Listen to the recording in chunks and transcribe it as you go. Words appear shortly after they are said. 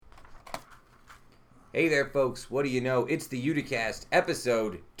Hey there, folks. What do you know? It's the Uticast,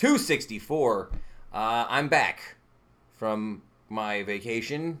 episode 264. I'm back from my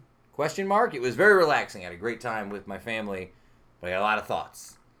vacation, ? It was very relaxing. I had a great time with my family, but I had a lot of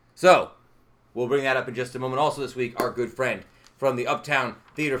thoughts. So, we'll bring that up in just a moment. Also this week, our good friend from the Uptown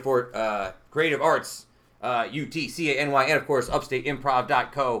Theatre for Creative Arts, UTCANY, and of course, Upstate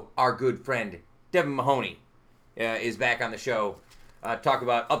Improv.co, our good friend, Devin Mahoney, is back on the show. Talk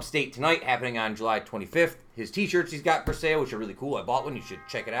about Upstate Tonight, happening on July 25th. His t-shirts he's got for sale, which are really cool. I bought one. You should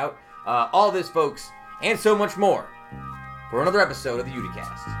check it out. All this, folks, and so much more for another episode of the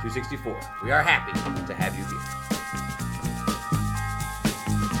Uticast 264. We are happy to have you here.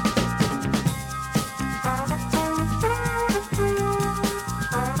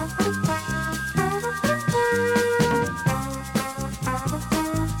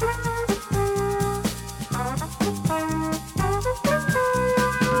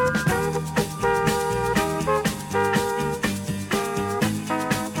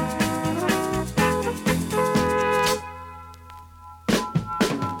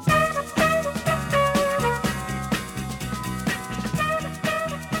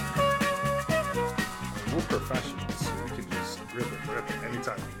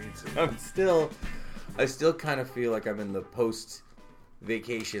 I still kind of feel like I'm in the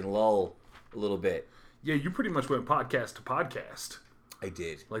post-vacation lull a little bit. Yeah, you pretty much went podcast to podcast. I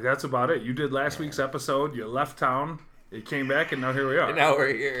did. Like, that's about it. You did last week's episode, you left town, you came back, and now here we are. And now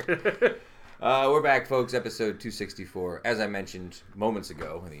we're here. We're back, folks, episode 264. As I mentioned moments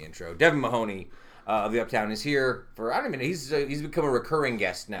ago in the intro, Devin Mahoney of the Uptown is here for, he's become a recurring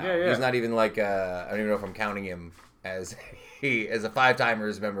guest now. Yeah. He's not even like, I don't even know if I'm counting him as a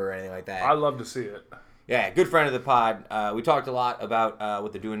five-timers member or anything like that. I love to see it. Yeah, good friend of the pod. We talked a lot about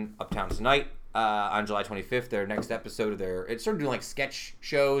what they're doing Uptown Tonight on July 25th. Their next episode of it started doing like sketch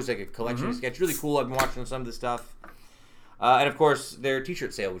shows, like a collection of sketch. Really cool. I've been watching some of the stuff. And of course, their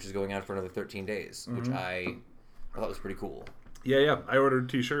t-shirt sale, which is going on for another 13 days, which I thought was pretty cool. Yeah. I ordered a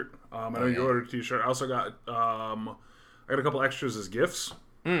t-shirt. I know you ordered a t-shirt. I also got I got a couple extras as gifts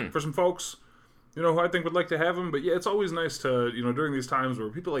for some folks, who I think would like to have them. But yeah, it's always nice to, during these times where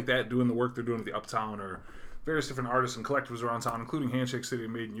people like that doing the work they're doing at the Uptown, or various different artists and collectives around town, including Handshake.City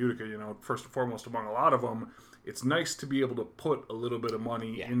and Made in Utica, first and foremost among a lot of them, it's nice to be able to put a little bit of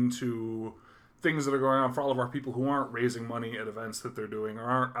money into things that are going on for all of our people who aren't raising money at events that they're doing, or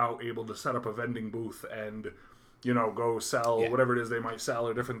aren't out able to set up a vending booth and, go sell whatever it is they might sell,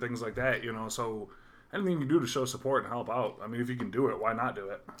 or different things like that, so anything you can do to show support and help out. I mean, if you can do it, why not do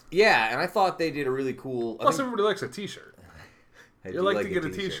it? Yeah, and I thought they did a really cool... Plus, everybody likes a t-shirt. You like to get a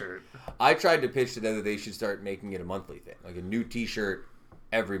t-shirt. I tried to pitch to them that they should start making it a monthly thing, like a new t-shirt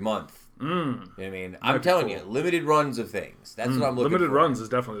every month. You know what I mean? I'm telling you, limited runs of things. That's what I'm looking for. Limited runs is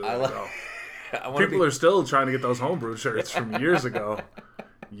definitely the way to go. People are still trying to get those homebrew shirts from years ago.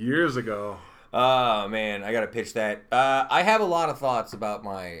 Oh, man, I got to pitch that. I have a lot of thoughts about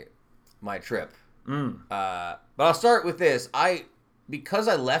my trip. But I'll start with this. Because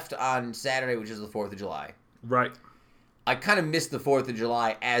I left on Saturday, which is the 4th of July. Right. I kind of missed the 4th of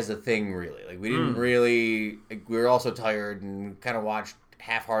July as a thing, really. Like, we didn't really... Like, we were also tired and kind of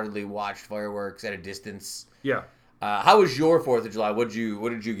half-heartedly watched fireworks at a distance. Yeah. How was your 4th of July? What did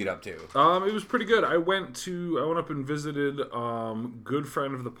you get up to? It was pretty good. I went up and visited good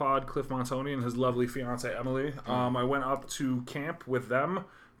friend of the pod, Cliff Mahoney, and his lovely fiance, Emily. I went up to camp with them.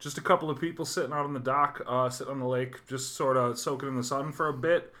 Just a couple of people sitting out on the dock, sitting on the lake, just sort of soaking in the sun for a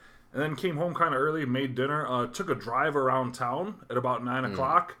bit. And then came home kind of early, made dinner, took a drive around town at about 9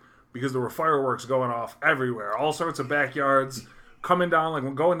 o'clock because there were fireworks going off everywhere. All sorts of backyards, going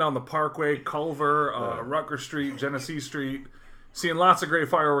down the Parkway, Culver, Rutgers Street, Genesee Street, seeing lots of great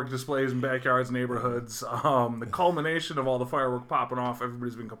firework displays in backyards, neighborhoods. The culmination of all the firework popping off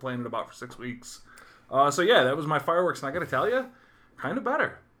everybody's been complaining about for 6 weeks. That was my fireworks, and I got to tell you, kind of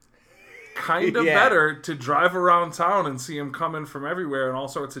better. Better to drive around town and see them coming from everywhere in all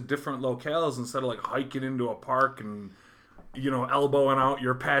sorts of different locales instead of like hiking into a park and elbowing out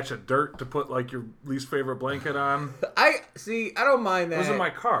your patch of dirt to put like your least favorite blanket on. I don't mind that. It was in my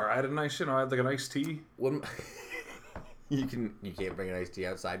car. I had a nice, I had like an iced tea. You can't bring an iced tea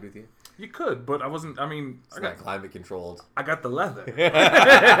outside with you? You could, but I wasn't. It's not climate controlled. I got the leather.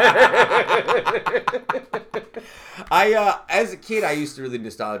 As a kid, I used to really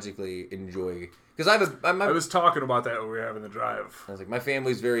nostalgically enjoy, because I was talking about that when we were having the drive. I was like, my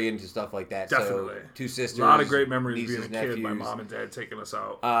family's very into stuff like that. Definitely. So, 2 sisters, a lot of great memories nieces, being a nephews. kid. My mom and dad taking us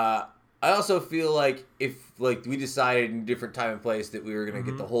out. I also feel like if we decided in a different time and place that we were going to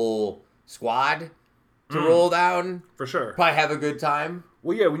get the whole squad to roll down, for sure, probably have a good time.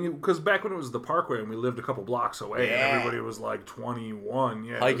 Well, yeah, because back when it was the Parkway and we lived a couple blocks away, and everybody was like 21.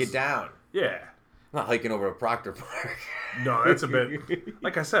 Yeah, hike it down. Yeah. I'm not hiking over to Proctor Park. No, that's a bit...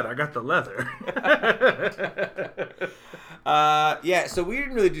 Like I said, I got the leather. Yeah, so we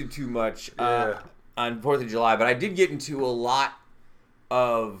didn't really do too much on 4th of July, but I did get into a lot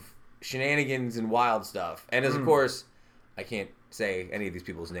of shenanigans and wild stuff. And as, of course, I can't say any of these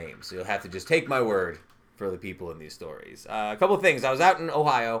people's names, so you'll have to just take my word for the people in these stories. A couple of things. I was out in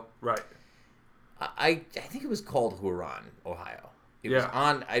Ohio. Right. I think it was called Huron, Ohio. It was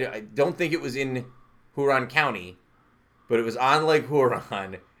on... I don't think it was in Huron County, but it was on Lake Huron,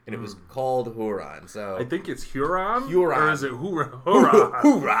 and it was called Huron. So I think it's Huron? Huron. Or is it Huron?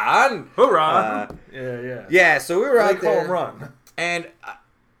 Huron. Huron. Yeah. Yeah, so we were out there. Home run. And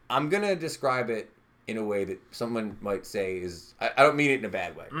I'm going to describe it in a way that someone might say is... I don't mean it in a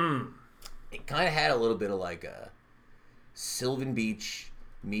bad way. It kind of had a little bit of like a Sylvan Beach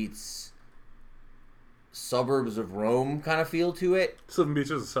meets suburbs of Rome kind of feel to it. Sylvan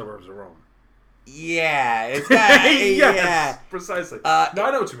Beach is the suburbs of Rome. Yeah, it's got... Yes, precisely. No,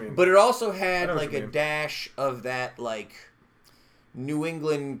 I know what you mean. But it also had like a dash of that like New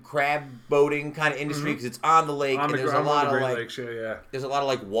England crab boating kind of industry because it's on the lake and there's a lot of like lakes, there's a lot of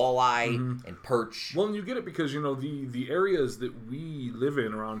like walleye and perch. Well, and you get it because the areas that we live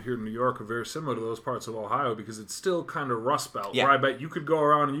in around here in New York are very similar to those parts of Ohio because it's still kind of Rust Belt. Where I bet you could go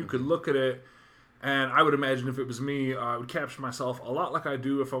around and you could look at it. And I would imagine if it was me, I would capture myself a lot like I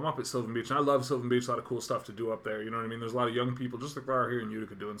do if I'm up at Sylvan Beach. And I love Sylvan Beach, a lot of cool stuff to do up there. You know what I mean? There's a lot of young people, just like we are here in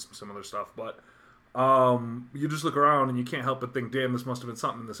Utica, doing some similar stuff. But you just look around and you can't help but think, damn, this must have been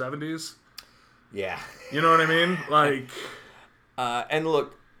something in the 70s. Yeah. You know what I mean? Like... and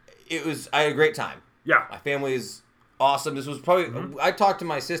look, I had a great time. Yeah. My family is awesome. This was probably... I talked to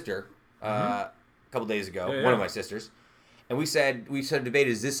my sister a couple days ago, one of my sisters, and we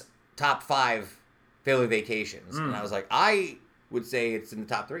debated, is this top 5 family vacations? And I was like, I would say it's in the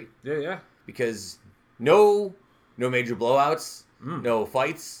top 3. Yeah. Because no major blowouts, no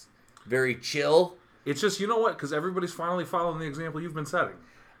fights, very chill. It's just, you know what? Because everybody's finally following the example you've been setting.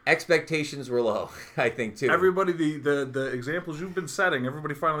 Expectations were low, I think, too. Everybody, the examples you've been setting,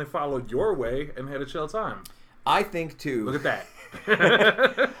 everybody finally followed your way and had a chill time. I think, too... Look at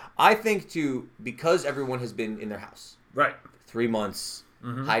that. I think, too, because everyone has been in their house. Right. 3 months...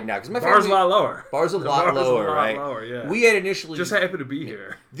 hiding out. Because my bar's family, a lot lower. Bar's a lot lower, right? Lower, yeah. We had initially just happy to be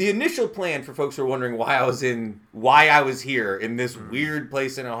here. The initial plan for folks who are wondering why I was here in this weird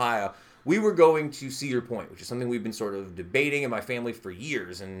place in Ohio. We were going to Cedar Point, which is something we've been sort of debating in my family for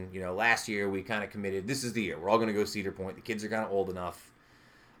years. And last year we kind of committed. This is the year we're all going to go Cedar Point. The kids are kind of old enough.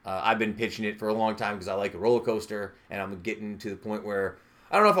 I've been pitching it for a long time because I like a roller coaster, and I'm getting to the point where.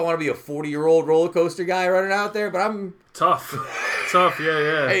 I don't know if I want to be a 40-year-old roller coaster guy running out there, but I'm... Tough,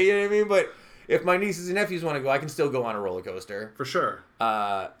 yeah. Hey, you know what I mean? But if my nieces and nephews want to go, I can still go on a roller coaster. For sure.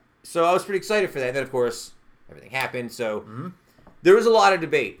 So I was pretty excited for that. And then, of course, everything happened. So there was a lot of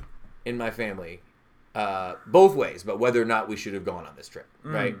debate in my family, both ways, about whether or not we should have gone on this trip,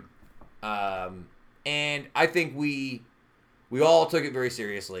 right? And I think we all took it very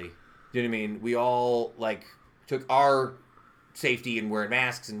seriously. You know what I mean? We all, took our... safety and wearing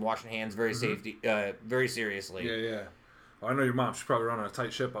masks and washing hands very seriously. Yeah. Well, I know your mom. She's probably running a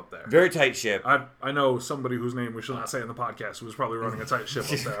tight ship up there. Very tight ship. I know somebody whose name we shall not say in the podcast who was probably running a tight ship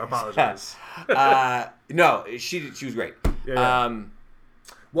up there. I apologize. No, she was great. Yeah.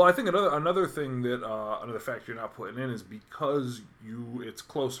 Well, I think another thing that another factor you're not putting in is because it's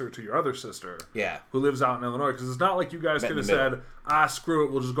closer to your other sister, who lives out in Illinois. Because it's not like you guys could have said, screw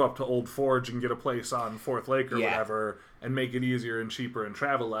it, we'll just go up to Old Forge and get a place on 4th Lake or whatever, and make it easier and cheaper and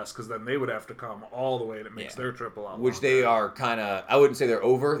travel less. Because then they would have to come all the way, and it makes their trip a lot longer. Which they are kind of. I wouldn't say they're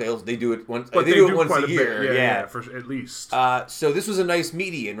over. They do it once. But they do it once a year. Yeah, for at least. So this was a nice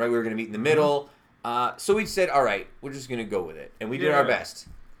median, right? We were going to meet in the middle. So we said, all right, we're just going to go with it, and we did our best.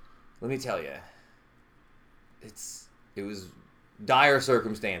 Let me tell you, it was dire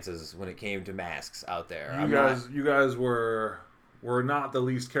circumstances when it came to masks out there. You guys were not the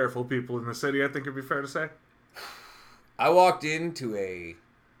least careful people in the city, I think it'd be fair to say. I walked into a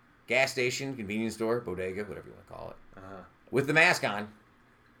gas station, convenience store, bodega, whatever you want to call it, with the mask on,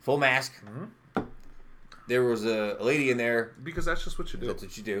 full mask. There was a lady in there. Because that's just what you do. That's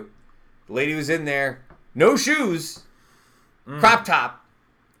what you do. The lady was in there, no shoes, crop top.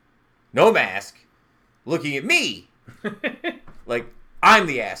 No mask, looking at me like I'm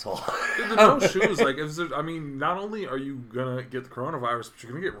the asshole. No shoes. Not only are you gonna get the coronavirus, but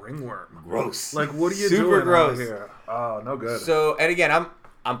you're gonna get ringworm. Gross. What are you Super doing gross. out here? Oh, no good. So, and again,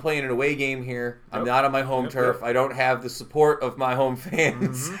 I'm playing an away game here. I'm Yep. not on my home turf. Yep. I don't have the support of my home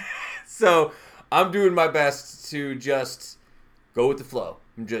fans. So I'm doing my best to just go with the flow.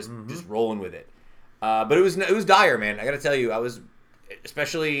 I'm just rolling with it. But it was dire, man. I got to tell you, I was,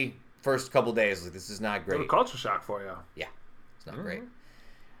 especially first couple days, like, this is not great. A culture shock for you. Yeah, it's not great.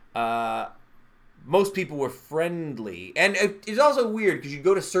 Most people were friendly. And it's also weird because you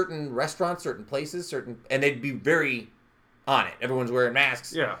go to certain restaurants, certain places, and they'd be very on it. Everyone's wearing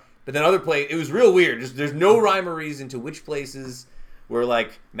masks. Yeah. But then other places, it was real weird. There's no rhyme or reason to which places were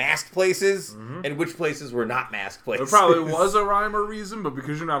like masked places and which places were not masked places. There probably was a rhyme or reason, but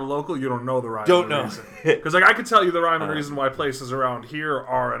because you're not a local, you don't know the rhyme Don't or know. reason. Because like I could tell you the rhyme and reason why places around here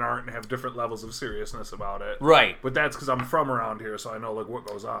are and aren't and have different levels of seriousness about it. Right. But that's because I'm from around here, so I know like what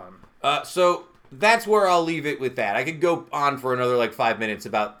goes on. So that's where I'll leave it with that. I could go on for another like 5 minutes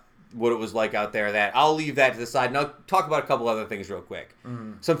about what it was like out there. That I'll leave that to the side, and I'll talk about a couple other things real quick.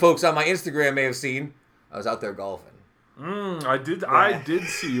 Some folks on my Instagram may have seen I was out there golfing. I did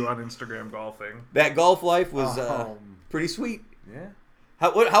see you on Instagram golfing. That golf life was pretty sweet. Yeah.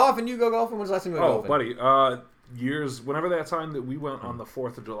 How often do you go golfing? When's the last time you went golfing? Buddy, years. Whenever that time that we went on the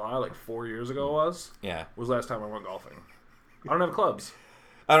 4th of July, like 4 years ago, was the last time I went golfing. I don't have clubs.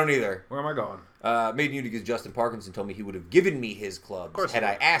 I don't either. Where am I going? Made new because Justin Parkinson told me he would have given me his clubs had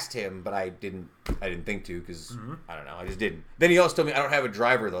I asked him, but I didn't think to because I don't know. I just didn't. Then he also told me I don't have a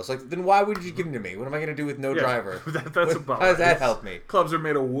driver though. So like, then why would you give them to me? What am I going to do with no driver? That's about. How does that help me? Clubs are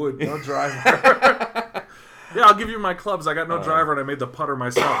made of wood, no driver. Yeah, I'll give you my clubs. I got no driver, and I made the putter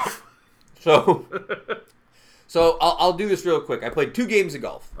myself. So I'll do this real quick. I played 2 games of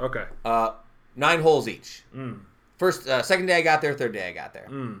golf. Okay. 9 holes each. Second day I got there, third day I got there.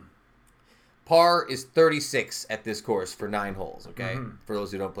 Par is 36 at this course for 9 holes, okay? For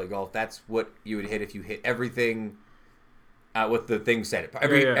those who don't play golf, that's what you would hit if you hit everything what the thing said.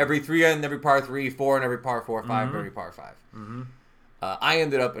 Every 3 on every par 3, 4 on every par 4, 5 on every par 5. I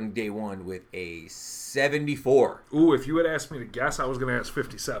ended up on day 1 with a 74. Ooh, if you had asked me to guess, I was going to ask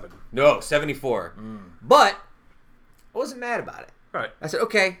 57. No, 74. But I wasn't mad about it. Right. I said,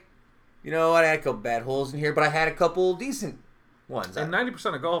 okay, you know what? I had a couple bad holes in here, but I had a couple decent ones. And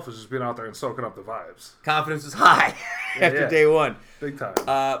 90% of golf is just being out there and soaking up the vibes. Confidence was high after day 1. Big time.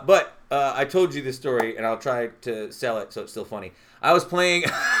 But I told you this story, and I'll try to sell it so it's still funny. I was playing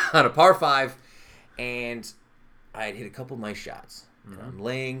on a par 5, and I had hit a couple nice shots. And I'm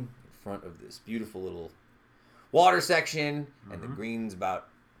laying in front of this beautiful little water section, and the green's about...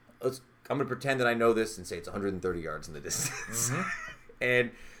 I'm going to pretend that I know this and say it's 130 yards in the distance.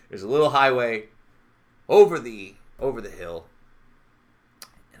 And there's a little highway over the hill.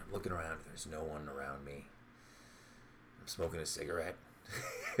 And I'm looking around. There's no one around me. I'm smoking a cigarette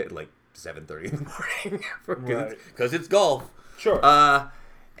at like 7:30 in the morning because it's golf. Sure. And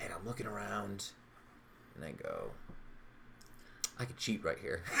I'm looking around, and I go, I could cheat right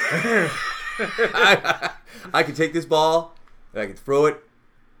here. I could take this ball, and I could throw it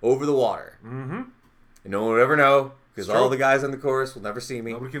over the water. And no one would ever know, because all the guys on the course will never see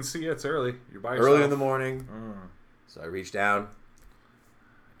me. Nobody can see you. It's early. You're by yourself. Early in the morning. So I reach down,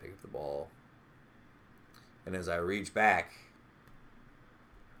 I pick up the ball, and as I reach back,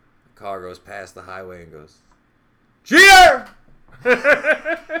 the car goes past the highway and goes, cheater!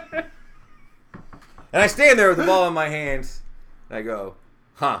 And I stand there with the ball in my hands, and I go,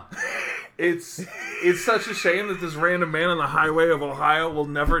 huh. It's such a shame that this random man on the highway of Ohio will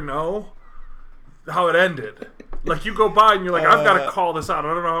never know how it ended. Like, you go by and you're like, I've got to call this out.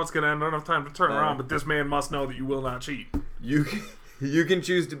 I don't know how it's going to end. I don't have time to turn around, but this man must know that you will not cheat. You can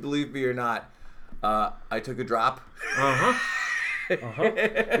choose to believe me or not. I took a drop.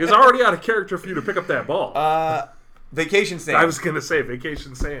 It was already out of character for you to pick up that ball. Vacation Sam. I was going to say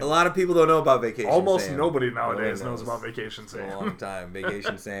Vacation Sam. A lot of people don't know about Vacation Sam. Almost nobody nowadays knows about Vacation Sam. For a long time.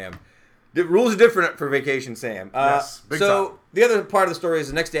 Vacation Sam. The rules are different for Vacation Sam. Yes, big time. The other part of the story is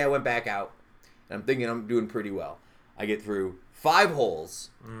the next day I went back out, and I'm thinking I'm doing pretty well. I get through 5 holes,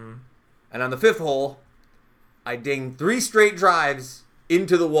 and on the 5th hole, I ding 3 straight drives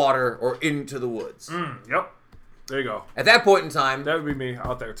into the water or into the woods. Yep. There you go. At that point in time... That would be me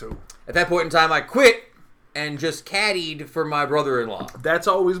out there, too. At that point in time, I quit and just caddied for my brother-in-law. That's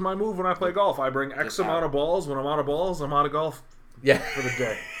always my move when I play golf. I bring X amount of balls. When I'm out of balls, I'm out of golf for the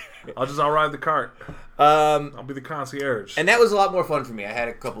day. I'll ride the cart. I'll be the concierge. And that was a lot more fun for me. I had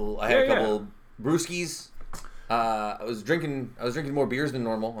a couple brewskis. I was drinking more beers than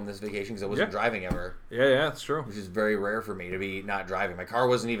normal on this vacation because I wasn't driving ever. Yeah, that's true. Which is very rare for me to be not driving. My car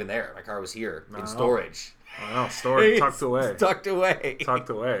wasn't even there. My car was here in storage. I know, storage tucked away. Tucked away. Tucked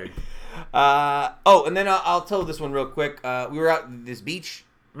away. And then I'll tell this one real quick. We were out at this beach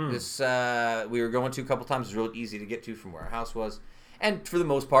This we were going to a couple times. It was real easy to get to from where our house was. And for the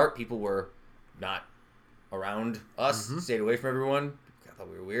most part, people were not around us, stayed away from everyone. I thought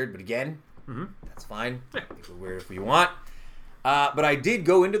we were weird, but again, that's fine. I think we're weird if we want. But I did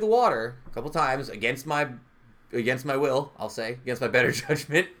go into the water a couple times against my will, I'll say, against my better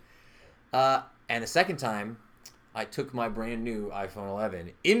judgment. And the second time, I took my brand new iPhone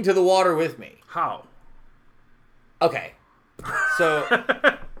 11 into the water with me. How? Okay. So,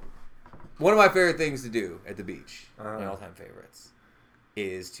 one of my favorite things to do at the beach, my all-time favorites,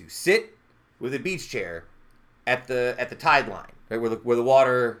 is to sit with a beach chair at the tide line, right, where the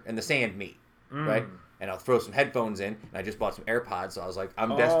water and the sand meet, right? And I'll throw some headphones in, and I just bought some AirPods, so I was like,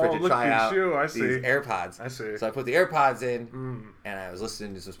 I'm desperate to try out these AirPods. I see. So I put the AirPods in, and I was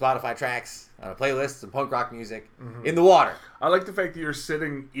listening to some Spotify tracks on a playlist, some punk rock music, in the water. I like the fact that you're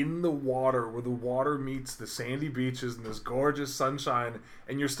sitting in the water where the water meets the sandy beaches and this gorgeous sunshine,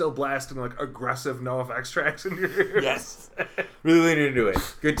 and you're still blasting like aggressive NoFX tracks in your ears. Yes. Really leaning into it.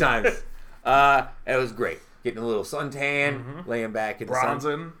 Good times. It was great. Getting a little suntan, laying back in the sun.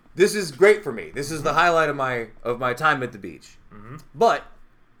 Bronzing. This is great for me. This is the highlight of my time at the beach. But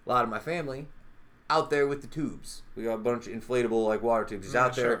a lot of my family out there with the tubes. We got a bunch of inflatable like water tubes just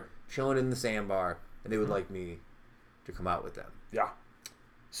out there chilling in the sandbar, and they would like me to come out with them. Yeah.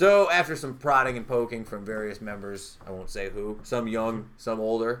 So after some prodding and poking from various members, I won't say who, some young, some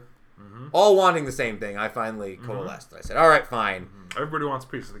older, all wanting the same thing, I finally coalesced. I said, all right, fine. Everybody wants a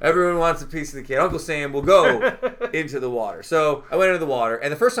piece of the cake. Everyone wants a piece of the cake. Uncle Sam will go into the water. So I went into the water,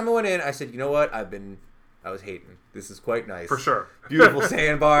 and the first time I went in, I said, you know what? I was hating. This is quite nice. For sure. Beautiful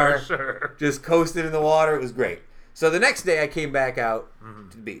sandbar. For sure. Just coasted in the water. It was great. So the next day, I came back out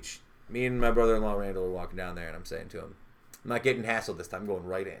to the beach. Me and my brother-in-law, Randall, were walking down there, and I'm saying to him, I'm not getting hassled this time. I'm going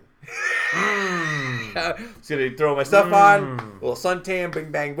right in. Just going to throw my stuff on, a little suntan,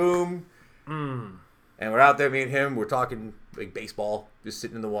 bing, bang, boom. And we're out there, me and him, we're talking like baseball, just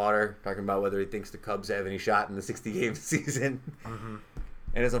sitting in the water, talking about whether he thinks the Cubs have any shot in the 60-game season.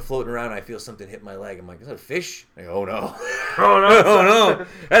 And as I'm floating around, I feel something hit my leg. I'm like, is that a fish? I go, oh no. Oh no. Oh no.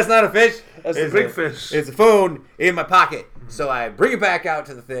 That's not a fish. That's a big fish. It's a phone in my pocket. So I bring it back out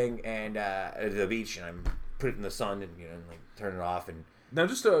to the thing and to the beach, and I put it in the sun and like turn it off. And now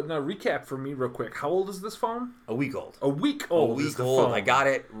just a recap for me real quick. How old is this phone? A week old. A week old. A week old. Phone. I got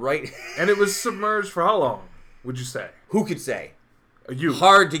it right. And it was submerged for how long? Would you say? Who could say? You.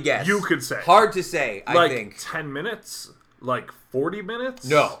 Hard to guess. You could say. Hard to say, I think. 10 minutes? Like 40 minutes?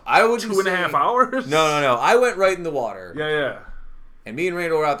 No. I wouldn't 2.5 hours? No. I went right in the water. Yeah. And me and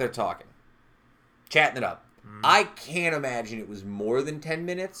Randall were out there talking. Chatting it up. I can't imagine it was more than 10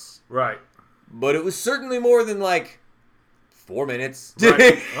 minutes. Right. But it was certainly more than 4 minutes.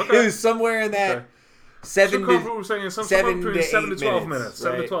 Right. Okay. It was somewhere in that 7 to 12 minutes.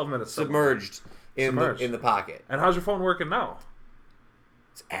 7 to 12 minutes. Submerged in the pocket. And how's your phone working now?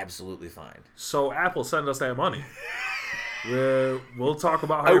 It's absolutely fine. So Apple, send us that money. We'll talk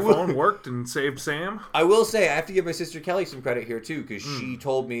about how your phone worked and saved Sam. I will say, I have to give my sister Kelly some credit here, too, because she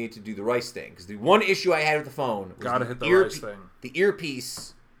told me to do the rice thing. Because the one issue I had with the phone was Gotta hit the rice thing. The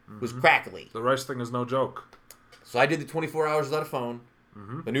earpiece was crackly. The rice thing is no joke. So I did the 24 hours without a phone,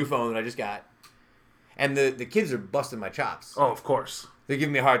 the new phone that I just got. And the kids are busting my chops. Oh, of course. They're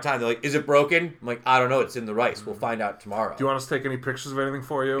giving me a hard time. They're like, is it broken? I'm like, I don't know. It's in the rice. We'll find out tomorrow. Do you want us to take any pictures of anything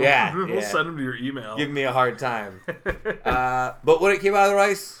for you? Yeah. We'll send them to your email. Give me a hard time. But when it came out of the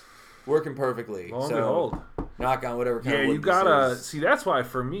rice, working perfectly. Lo and behold. Knock on whatever kind of wood. Yeah, you gotta... See, that's why,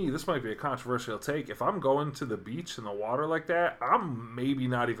 for me, this might be a controversial take. If I'm going to the beach in the water like that, I'm maybe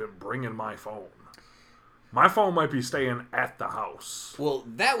not even bringing my phone. My phone might be staying at the house. Well,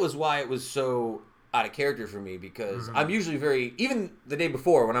 that was why it was so out of character for me, because I'm usually even the day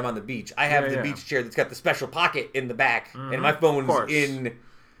before when I'm on the beach, I have the beach chair that's got the special pocket in the back, and my phone's in,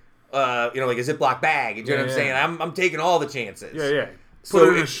 like a Ziploc bag. You know what I'm saying? I'm taking all the chances. Yeah. Put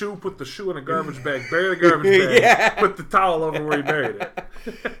it in a shoe, put the shoe in a garbage bag, bury the garbage bag, put the towel over where you buried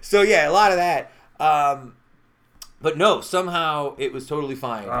it. So, yeah, a lot of that. But no, somehow it was totally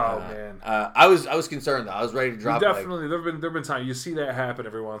fine. Oh man, I was concerned though. I was ready to drop. Definitely, there've been times you see that happen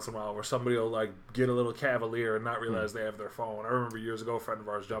every once in a while where somebody will get a little cavalier and not realize they have their phone. I remember years ago, a friend of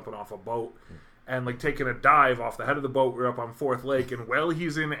ours jumping off a boat and taking a dive off the head of the boat. We were up on Fourth Lake, and while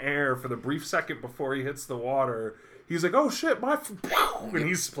he's in air for the brief second before he hits the water, he's like, "Oh shit, my!" And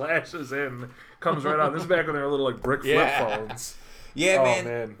he splashes in, comes right out. This is back when they were little brick flip phones. Yeah,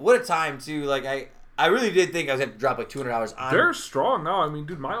 man. What a time too. I really did think I was going to drop $200 on. They're strong now. I mean,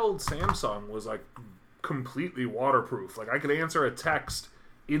 dude, my old Samsung was completely waterproof. I could answer a text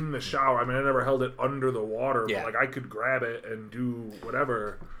in the shower. I mean, I never held it under the water, Yeah. but like I could grab it and do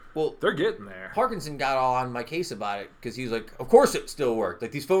whatever. Well, they're getting there. Parkinson got all on my case about it because he's like, of course it still worked.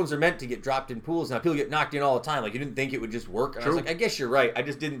 Like, these phones are meant to get dropped in pools. Now, people get knocked in all the time. Like, you didn't think it would just work? And True. I was like, I guess you're right. I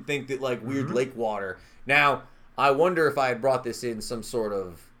just didn't think that, like, weird lake water. Now, I wonder if I had brought this in some sort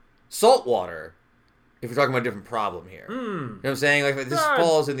of salt water, if we're talking about a different problem here. You know what I'm saying? Like, if this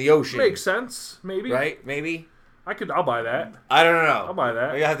falls in the ocean. Makes sense, maybe. Right? Maybe? I'll buy that. I don't know. I'll buy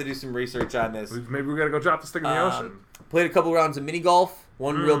that. I have to do some research on this. Maybe we got to go drop this thing in the ocean. Played a couple rounds of mini golf.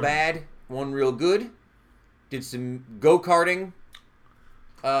 One real bad, one real good. Did some go-karting.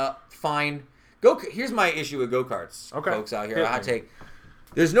 Fine. Here's my issue with go-karts, folks out here. A hot take.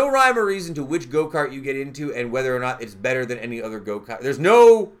 There's no rhyme or reason to which go-kart you get into and whether or not it's better than any other go-kart.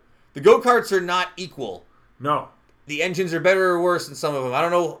 The go-karts are not equal. No. The engines are better or worse than some of them. I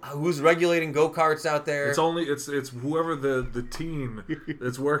don't know who's regulating go-karts out there. It's whoever the team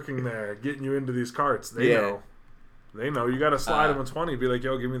that's working there getting you into these carts. They know. They know. You got to slide them a 20 and be like,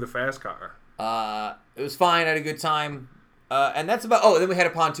 yo, give me the fast car. It was fine. I had a good time. And that's about... then we had a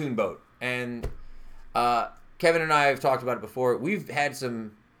pontoon boat. And Kevin and I have talked about it before. We've had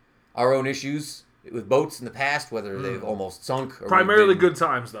our own issues with boats in the past, whether they've almost sunk. Or primarily good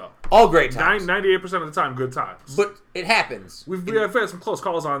times, though. All great times. 98% of the time, good times. But it happens. We've had some close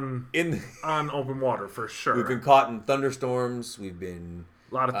calls on open water, for sure. We've been caught in thunderstorms. We've been...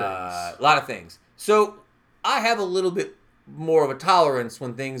 A lot of things. So I have a little bit more of a tolerance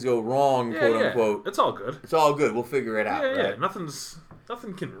when things go wrong, quote unquote. It's all good. It's all good. We'll figure it out. Yeah. Right?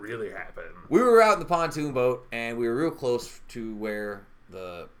 Nothing can really happen. We were out in the pontoon boat, and we were real close to where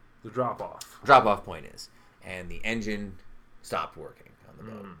the drop-off point is, and the engine stopped working on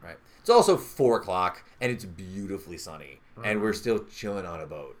the boat. Right. It's also 4:00, and it's beautifully sunny, and we're still chilling on a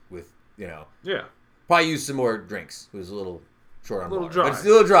boat with probably used some more drinks. It was a little short on water, dry. but it's a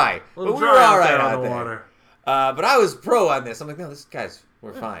little dry. But we were all right out there. Water. But I was pro on this. I'm like, no,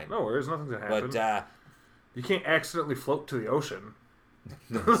 we're fine. No worries, nothing's gonna happen. But you can't accidentally float to the ocean.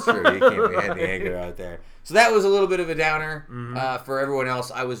 That's true. You can't. We had the anchor out there. So that was a little bit of a downer for everyone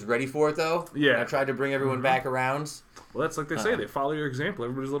else. I was ready for it, though. Yeah. I tried to bring everyone back around. Well, that's like they say. They follow your example.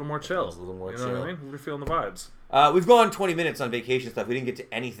 Everybody's a little more chill. A little more you chill. know what I mean? We're feeling the vibes. We've gone 20 minutes on vacation stuff. We didn't get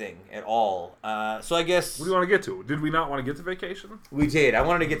to anything at all. So I guess... What do you want to get to? Did we not want to get to vacation? We did. I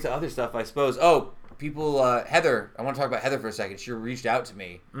wanted to get to other stuff, I suppose. Oh, people... Heather. I want to talk about Heather for a second. She reached out to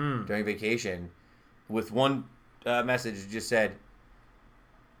me during vacation with one message that just said...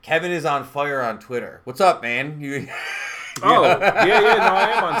 Kevin is on fire on Twitter. What's up, man? No,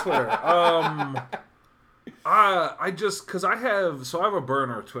 I am on Twitter. Because I have a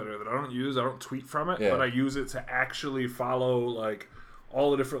burner Twitter that I don't use. I don't tweet from it, but I use it to actually follow, like,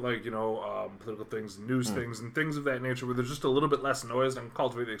 all the different, like, political things, news things, and things of that nature where there's just a little bit less noise and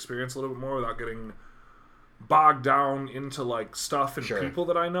cultivate the experience a little bit more without getting bogged down into, like, stuff and people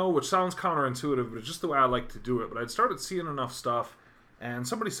that I know, which sounds counterintuitive, but it's just the way I like to do it. But I'd started seeing enough stuff. And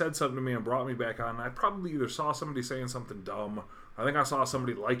somebody said something to me and brought me back on. And I probably either saw somebody saying something dumb. I think I saw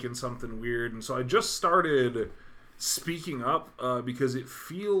somebody liking something weird. And so I just started speaking up because it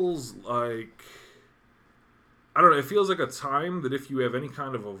feels like... I don't know. It feels like a time that if you have any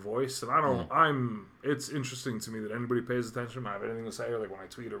kind of a voice, and I don't... It's interesting to me that anybody pays attention. I have anything to say, or like when I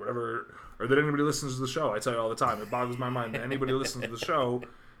tweet or whatever, or that anybody listens to the show. I tell you all the time. It boggles my mind that anybody listens to the show,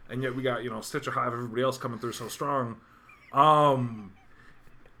 and yet we got, Stitcher Hive, everybody else coming through so strong.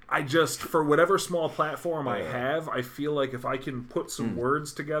 I just, for whatever small platform I have, I feel like if I can put some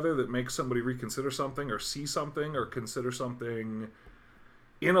words together that make somebody reconsider something or see something or consider something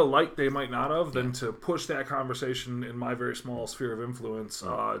in a light they might not have, then to push that conversation in my very small sphere of influence,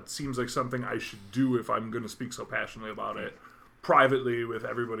 it seems like something I should do if I'm going to speak so passionately about it privately with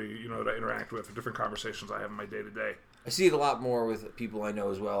everybody, that I interact with, different conversations I have in my day-to-day. I see it a lot more with people I know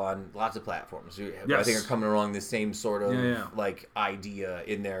as well on lots of platforms. I think are coming along the same sort of like idea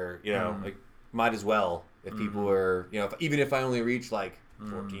in there. Like might as well if people are even if I only reach like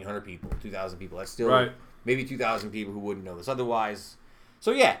 1,400 people, 2,000 people, that's still maybe 2,000 people who wouldn't know this otherwise.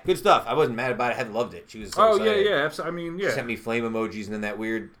 So yeah, good stuff. I wasn't mad about it. I had loved it. She was so excited. Absolutely. She sent me flame emojis and then that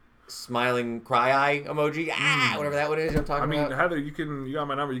weird smiling cry eye emoji. Whatever that one is. I'm talking about. Heather, you got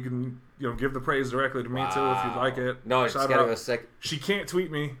my number. You can give the praise directly to me too if you'd like it. No, I just gotta go a sec. She can't tweet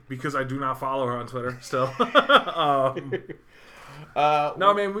me because I do not follow her on Twitter still.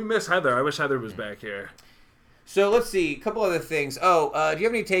 No, man, we miss Heather. I wish Heather was back here. So let's see, a couple other things. Do you have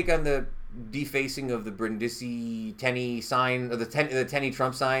any take on the defacing of the Brindisi Tenny sign, or the Tenny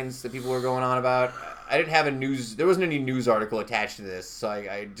Trump signs that people were going on about? I didn't have there wasn't any news article attached to this, so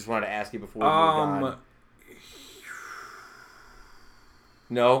I just wanted to ask you before we moved on.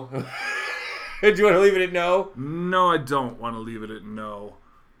 No. Do you want to leave it at no? No, I don't want to leave it at no.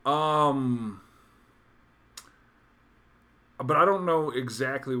 But I don't know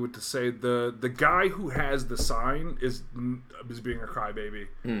exactly what to say. The guy who has the sign is being a crybaby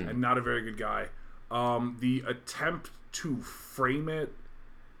and not a very good guy. The attempt to frame it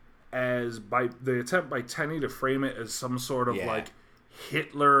by Tenny to frame it as some sort of like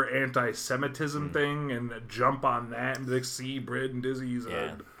Hitler anti-Semitism thing and jump on that and like, see Britt and Dizzy's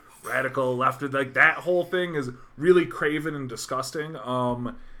a radical leftist, like that whole thing is really craven and disgusting.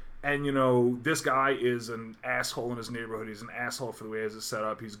 And, you know, this guy is an asshole in his neighborhood. He's an asshole for the way it's set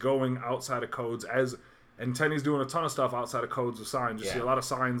up. He's going outside of codes and Tenny's doing a ton of stuff outside of codes of signs. You see a lot of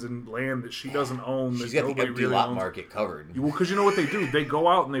signs in land that she doesn't own. She's got the empty lot market covered. Well, because you know what they do? They go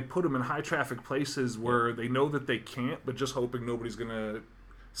out and they put them in high traffic places where they know that they can't, but just hoping nobody's going to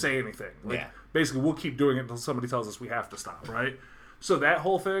say anything. Like, basically, we'll keep doing it until somebody tells us we have to stop, right? So that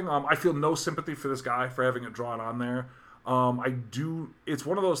whole thing, I feel no sympathy for this guy for having it drawn on there. It's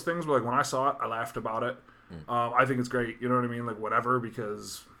one of those things where, like, when I saw it, I laughed about it. I think it's great, you know what I mean? Like, whatever,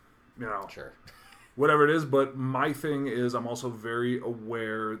 because, you know, whatever it is. But my thing is, I'm also very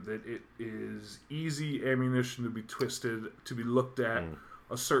aware that it is easy ammunition to be twisted, to be looked at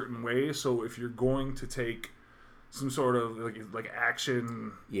a certain way. So if you're going to take some sort of like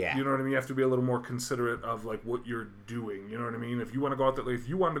action, you know what I mean? You have to be a little more considerate of like what you're doing. You know what I mean? If you want to go out there, like, if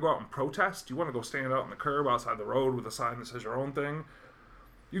you wanted to go out and protest, you want to go stand out on the curb outside the road with a sign that says your own thing,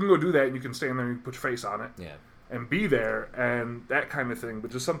 you can go do that and you can stand there and you can put your face on it and be there and that kind of thing.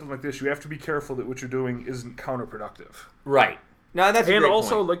 But just something like this, you have to be careful that what you're doing isn't counterproductive. Right. No, that's a great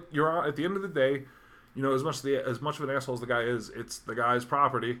also point. Like you're at the end of the day, you know, as much of an asshole as the guy is, it's the guy's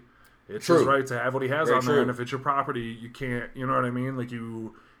property. It's his right to have what he has on there, and if it's your property, you can't, you know what I mean? Like,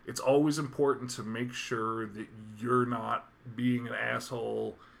 it's always important to make sure that you're not being an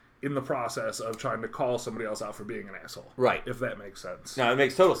asshole in the process of trying to call somebody else out for being an asshole. Right. If that makes sense. No, it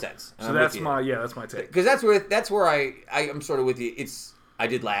makes total sense. So that's my take. Because that's where I'm sort of with you. I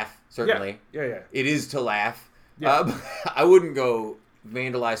did laugh, certainly. Yeah. It is to laugh. Yeah. I wouldn't go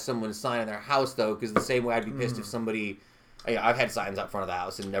vandalize someone's sign in their house, though, because the same way I'd be pissed if somebody... I've had signs out front of the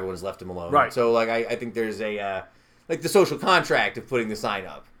house and everyone's left them alone. Right. So, like, I think there's a, like, the social contract of putting the sign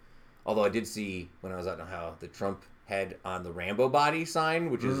up. Although I did see, when I was out in Ohio, the Trump head on the Rambo body sign,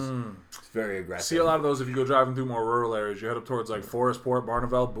 which is very aggressive. See a lot of those if you go driving through more rural areas. You head up towards, like, Forestport,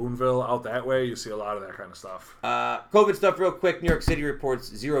 Barneveld, Boonville, out that way. You see a lot of that kind of stuff. COVID stuff real quick. New York City reports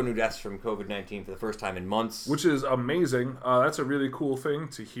 0 new deaths from COVID-19 for the first time in months. Which is amazing. That's a really cool thing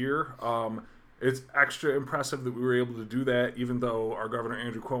to hear. It's extra impressive that we were able to do that, even though our governor,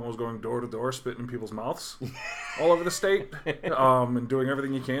 Andrew Cuomo, was going door to door, spitting in people's mouths all over the state, and doing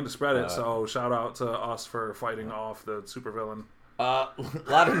everything he can to spread it. So shout out to us for fighting off the supervillain. A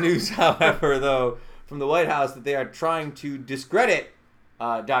lot of news, however, though, from the White House that they are trying to discredit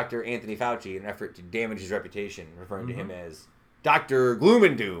Dr. Anthony Fauci in an effort to damage his reputation, referring to him as Dr. Gloom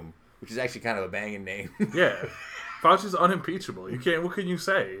and Doom, which is actually kind of a banging name. Yeah. Fauci's unimpeachable. What can you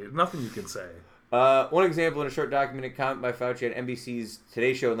say? Nothing you can say. One example in a short documented comment by Fauci on NBC's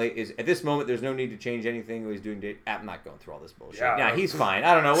Today Show is, at this moment, there's no need to change anything he's doing. I'm not going through all this bullshit. Yeah, he's fine.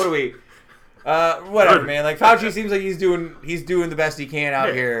 I don't know. What do we... whatever, man. Like, Fauci seems like he's doing the best he can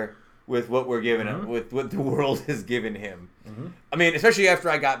out here with what we're giving him, with what the world has given him. I mean, especially after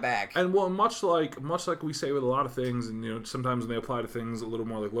I got back. And well, much like we say with a lot of things, and you know, sometimes when they apply to things a little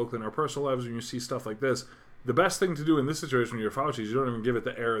more like locally in our personal lives, when you see stuff like this, the best thing to do in this situation when you're Fauci is you don't even give it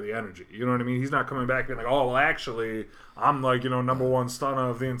the air or the energy. You know what I mean? He's not coming back being like, oh, well, actually, I'm like, you know, number one stunner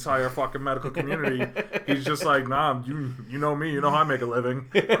of the entire fucking medical community. He's just like, nah, you know me. You know how I make a living.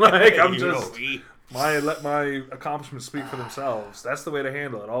 Like, I'm just... Let my accomplishments speak for themselves. That's the way to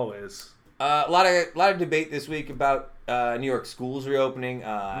handle it, always. A lot of debate this week about New York schools reopening.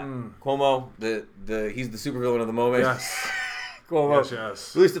 Cuomo, he's the supervillain of the moment. Yes. Cuomo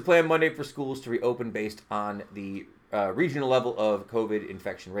yes. released a plan Monday for schools to reopen based on the regional level of COVID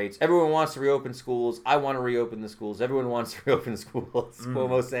infection rates. Everyone wants to reopen schools. I want to reopen the schools. Everyone wants to reopen schools.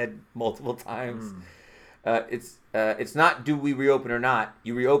 Cuomo said multiple times. It's not do we reopen or not.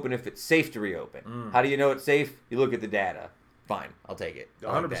 You reopen if it's safe to reopen. How do you know it's safe? You look at the data. Fine, I'll take it.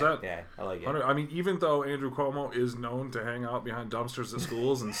 100%. Yeah, I like it. I mean, even though Andrew Cuomo is known to hang out behind dumpsters at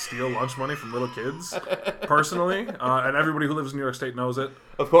schools and steal lunch money from little kids, personally, and everybody who lives in New York State knows it.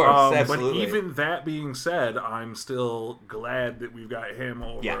 Of course, absolutely. But even that being said, I'm still glad that we've got him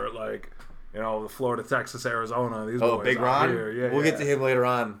over, like, you know, the Florida, Texas, Arizona. These boys Big Ron? here. Yeah, we'll get to him later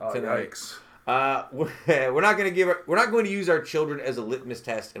on tonight. Yikes. We're not going to use our children as a litmus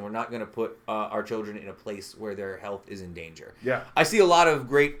test, and we're not going to put our children in a place where their health is in danger. Yeah. I see a lot of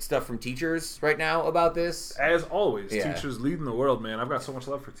great stuff from teachers right now about this. As always, teachers leading the world, man. I've got so much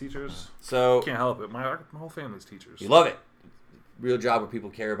love for teachers. So can't help it. My whole family's teachers. You love it. Real job where people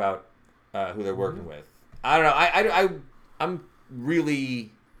care about who they're working with. I don't know.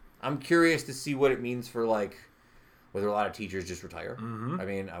 I'm curious to see what it means for like whether a lot of teachers just retire. Mm-hmm. I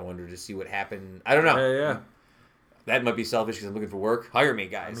mean, I wonder to see what happened. I don't know. Yeah. That might be selfish because I'm looking for work. Hire me,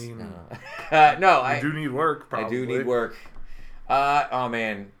 guys. I mean, no, I do need work. Probably. I do need work. Oh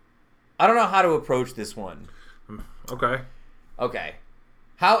man, I don't know how to approach this one. Okay.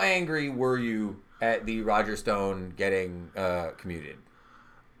 How angry were you at the Roger Stone getting commuted?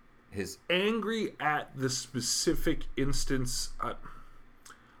 Angry at the specific instance.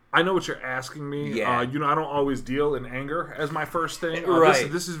 I know what you're asking me. Yeah. I don't always deal in anger as my first thing. Right.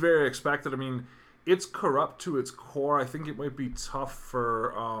 This is very expected. I mean, it's corrupt to its core. I think it might be tough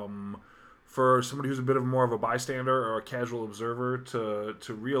for somebody who's a bit of more of a bystander or a casual observer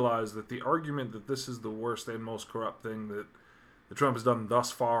to realize that the argument that this is the worst and most corrupt thing that Trump has done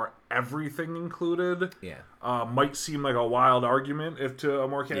thus far, everything included, might seem like a wild argument if to a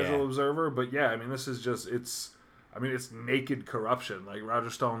more casual observer. But I mean, this is just it's naked corruption. Like Roger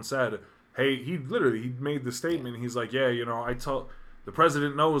Stone said, hey, he made the statement. He's like, I told the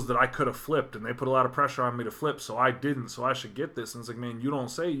president knows that I could have flipped, and they put a lot of pressure on me to flip, so I didn't. So I should get this. And it's like, man, you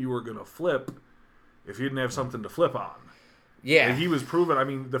don't say you were gonna flip if you didn't have something to flip on. Yeah. And he was proven. I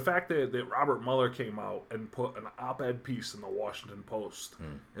mean, the fact that Robert Mueller came out and put an op-ed piece in the Washington Post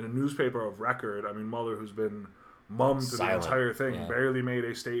in a newspaper of record. I mean, Mueller, who's been mummed to the entire thing, barely made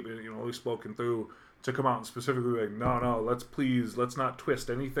a statement, only spoken through, to come out and specifically like, no, let's not twist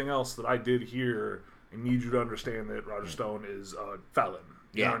anything else that I did here. I need you to understand that Roger Stone is a felon.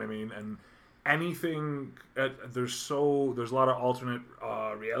 You know what I mean? And anything, there's a lot of alternate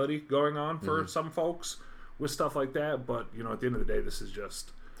reality going on for some folks with stuff like that. But, at the end of the day, this is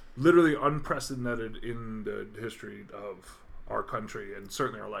just literally unprecedented in the history of our country and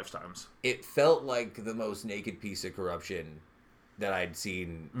certainly our lifetimes. It felt like the most naked piece of corruption that I'd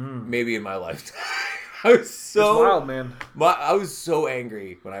seen maybe in my lifetime. It's wild, man. I was so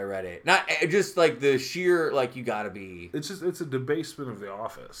angry when I read it. Not just like the sheer, like, you gotta be. It's a debasement of the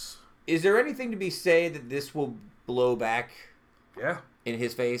office. Is there anything to be said that this will blow back? Yeah. In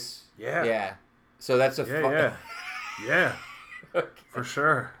his face? Yeah. Yeah. So that's a Yeah. Okay. For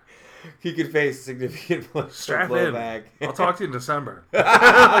sure. He could face significant blowback. I'll talk to you in December.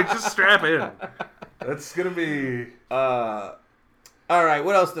 Just strap in. That's gonna be. All right,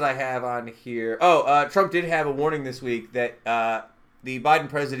 what else did I have on here? Trump did have a warning this week that the Biden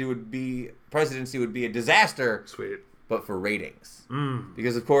presidency would be a disaster. Sweet. But for ratings.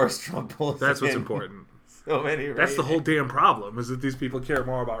 Because, of course, Trump pulls That's what's important. So many ratings. That's the whole damn problem, is that these people care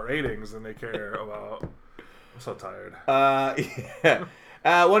more about ratings than they care about... I'm so tired.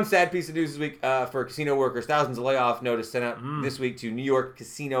 One sad piece of news this week for casino workers. Thousands of layoff notice sent out this week to New York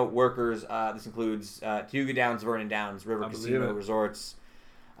casino workers. This includes Utica Downs, Vernon Downs, River Casino Resorts,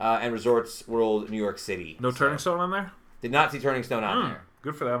 and Resorts World, New York City. No Turning Stone on there? Did not see Turning Stone on there.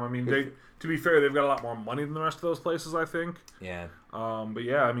 Good for them. I mean, to be fair, they've got a lot more money than the rest of those places, I think. Yeah. But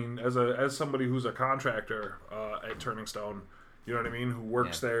yeah, I mean, as somebody who's a contractor at Turning Stone, you know what I mean, who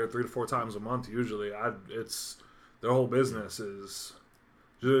works there 3 to 4 times a month usually, their whole business is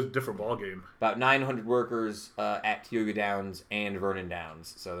just a different ballgame. About 900 workers at Utica Downs and Vernon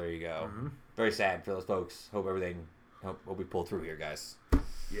Downs. So there you go. Mm-hmm. Very sad for those folks. Hope we pull through here, guys.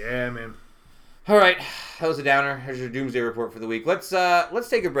 Yeah, man. All right, that was a downer. Here's your doomsday report for the week. Let's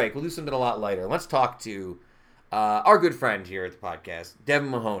take a break. We'll do something a lot lighter. Let's talk to our good friend here at the podcast, Devin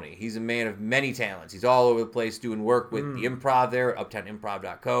Mahoney. He's a man of many talents. He's all over the place doing work with the Improv there,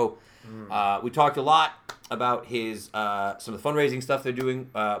 UptownImprov.co. We talked a lot about his some of the fundraising stuff they're doing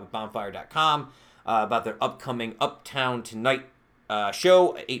with bonfire.com, about their upcoming Uptown Tonight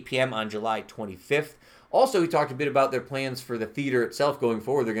show at 8 p.m. on July 25th. Also, we talked a bit about their plans for the theater itself going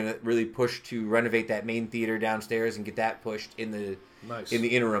forward. They're going to really push to renovate that main theater downstairs and get that pushed in the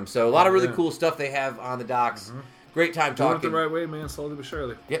interim. So a lot of really cool stuff they have on the docks. Mm-hmm. Great time talking. Doing it the right way, man. Slowly but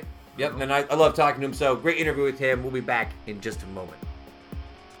surely. Yep. And I love talking to him. So great interview with him. We'll be back in just a moment.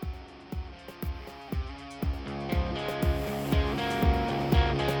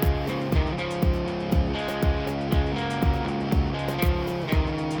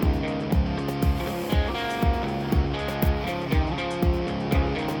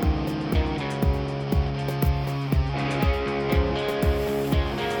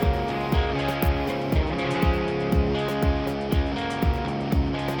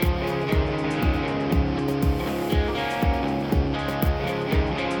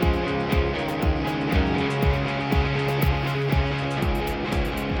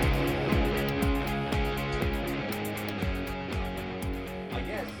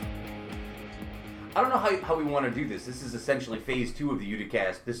 how we want to do this. This is essentially phase 2 of the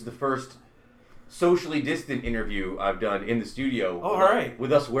Uticast. This is the first socially distant interview I've done in the studio. Oh, all right.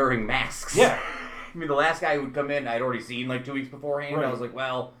 With us wearing masks. Yeah. I mean, the last guy who would come in, I'd already seen like 2 weeks beforehand. Right. I was like,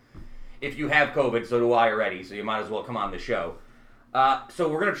 well, if you have COVID, so do I already, so you might as well come on the show. So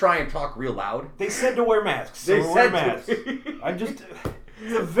we're going to try and talk real loud. They said to wear masks, so They we're said wearing masks. I'm just...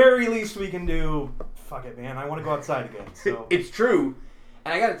 the very least we can do... Fuck it, man. I want to go outside again, so... It's true.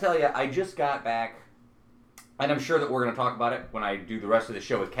 And I got to tell you, I just got back, and I'm sure that we're going to talk about it when I do the rest of the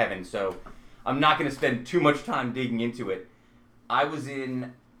show with Kevin, so I'm not going to spend too much time digging into it. I was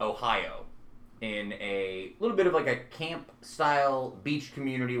in Ohio in a little bit of like a camp-style beach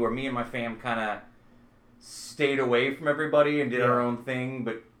community where me and my fam kind of stayed away from everybody and did our own thing,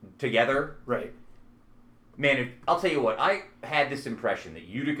 but together. Right. Man, I'll tell you what, I had this impression that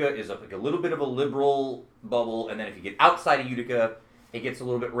Utica is like a little bit of a liberal bubble, and then if you get outside of Utica, it gets a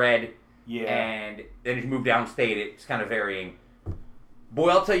little bit red. Yeah. And then if you move downstate, it's kind of varying. Boy,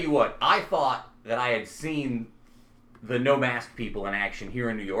 I'll tell you what, I thought that I had seen the no mask people in action here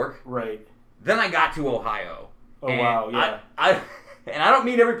in New York. Right. Then I got to Ohio. Oh, wow, yeah. And I don't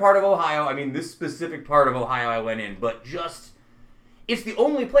mean every part of Ohio. I mean this specific part of Ohio I went in. But just, it's the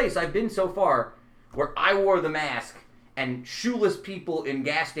only place I've been so far where I wore the mask and shoeless people in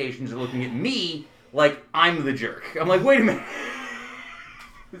gas stations are looking at me like I'm the jerk. I'm like, wait a minute.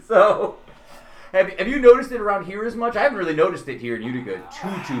 So, have you noticed it around here as much? I haven't really noticed it here in Utica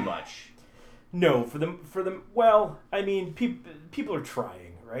too much. No, for them. Well, I mean, people are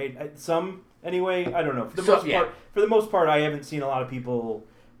trying, right? Some anyway. I don't know. For the most part, I haven't seen a lot of people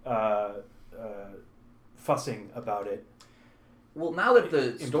fussing about it. Well, now that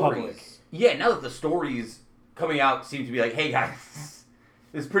the stories coming out seem to be like, hey guys,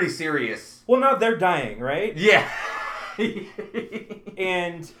 it's pretty serious. Well, now they're dying, right? Yeah.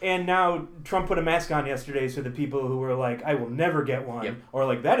 and now Trump put a mask on yesterday, so the people who were like, I will never get one, or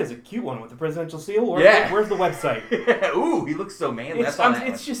like, that is a cute one with the presidential seal. Where's the website? Ooh, he looks so manly.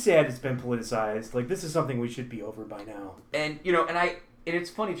 It's just sad it's been politicized. Like, this is something we should be over by now. And and it's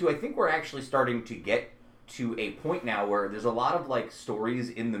funny too. I think we're actually starting to get to a point now where there's a lot of like stories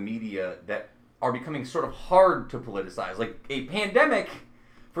in the media that are becoming sort of hard to politicize. Like a pandemic,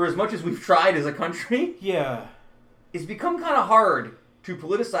 for as much as we've tried as a country, it's become kind of hard to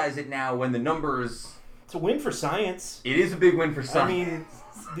politicize it now when the numbers... It's a win for science. It is a big win for science.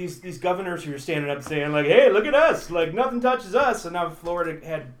 I mean, these governors who are standing up saying like, hey, look at us, like nothing touches us, and now Florida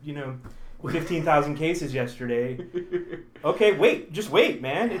had 15,000 cases yesterday. Okay, just wait,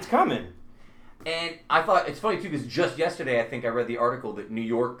 man, it's coming. And I thought it's funny too because just yesterday I think I read the article that New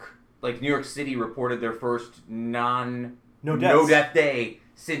York City reported their first no death day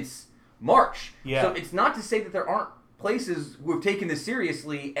since March. Yeah. So it's not to say that there aren't places who have taken this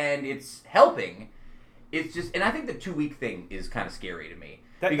seriously and it's helping. It's just, and I think the 2-week thing is kind of scary to me.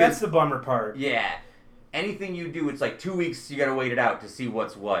 That's the bummer part. Yeah. Anything you do, it's like 2 weeks you got to wait it out to see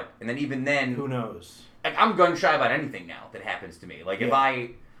what's what, and then even then, who knows? Like I'm gun shy about anything now that happens to me. Like if I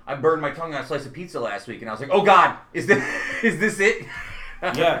burned my tongue on a slice of pizza last week, and I was like, "Oh God, is this it?"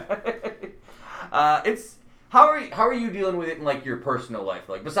 Yeah. It's how are you dealing with it in like your personal life,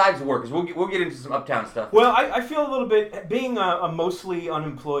 like besides work? Because we'll get into some Uptown stuff. Well, I feel a little bit being a mostly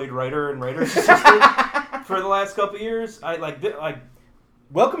unemployed writer and writer's assistant for the last couple of years. I like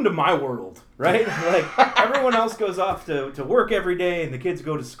welcome to my world, right? Like everyone else goes off to work every day, and the kids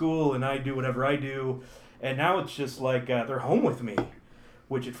go to school, and I do whatever I do, and now it's just like they're home with me.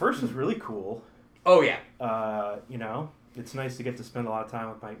 Which at first was really cool. Oh, yeah. It's nice to get to spend a lot of time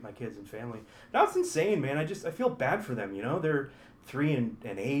with my kids and family. Now it's insane, man. I feel bad for them, They're 3 and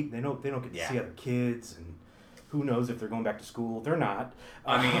 8. They don't get to see other kids, and who knows if they're going back to school. They're not.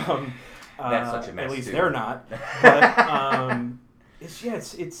 I mean, that's such a mess, at least too. they're not. But, it's I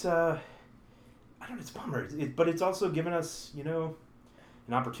don't know, it's a bummer. But it's also given us,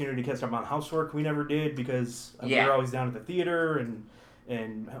 an opportunity to catch up on housework we never did because we were always down at the theater and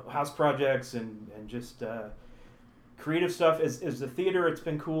house projects and just creative stuff. As the theater, it's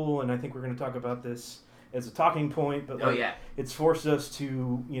been cool, and I think we're going to talk about this as a talking point, but it's forced us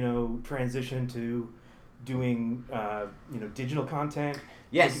to transition to doing digital content.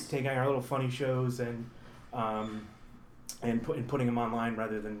 Yes, taking our little funny shows and putting them online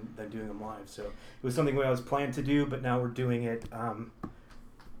rather than doing them live. So it was something we always planned to do, but now we're doing it.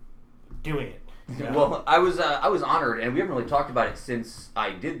 Well, I was honored, and we haven't really talked about it since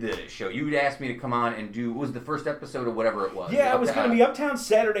I did the show. You had asked me to come on and do, what was the first episode or whatever it was? Yeah, it was going to be Uptown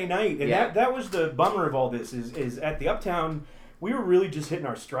Saturday night, and that was the bummer of all this, is at the Uptown, we were really just hitting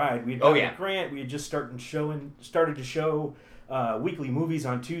our stride. We had gotten a grant, we had just started to show weekly movies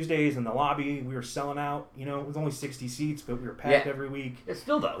on Tuesdays in the lobby. We were selling out. It was only 60 seats, but we were packed every week. It's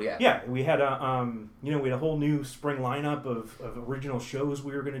still though, yeah. Yeah, we had we had a whole new spring lineup of original shows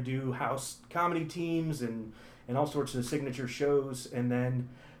we were going to do, house comedy teams and all sorts of signature shows. And then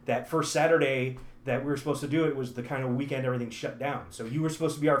that first Saturday that we were supposed to do it was the kind of weekend everything shut down. So you were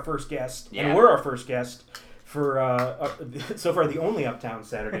supposed to be our first guest, and we're our first guest for so far the only Uptown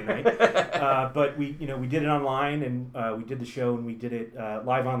Saturday night. But we did it online, and we did the show, and we did it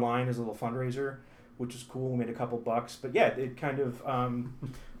live online as a little fundraiser, which is cool. We made a couple bucks, but yeah, it kind of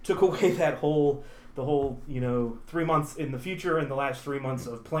took away the whole 3 months in the future and the last 3 months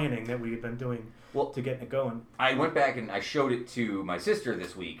of planning that we had been doing to get it going. I went back and I showed it to my sister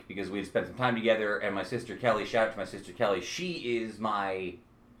this week because we had spent some time together, and my sister Kelly, shout out to my sister Kelly, she was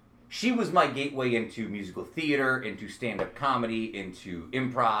my gateway into musical theater, into stand-up comedy, into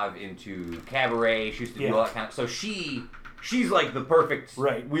improv, into cabaret. She used to do all that kind of... So she's like the perfect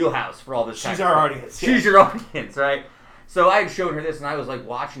wheelhouse for all this kind of stuff. She's our audience. She's your audience, right? So I had shown her this, and I was like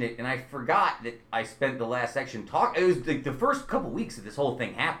watching it, and I forgot that I spent the last section talking. It was like the first couple weeks that this whole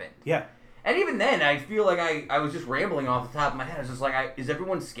thing happened. Yeah. And even then, I feel like I was just rambling off the top of my head. I was just like, is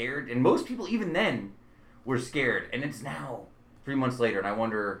everyone scared? And most people, even then, were scared. And it's now 3 months later, and I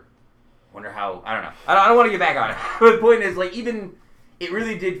wonder how, I don't know. I don't want to get back on it. But the point is, like, even, it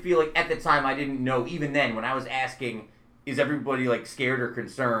really did feel like at the time I didn't know, even then, when I was asking, is everybody, like, scared or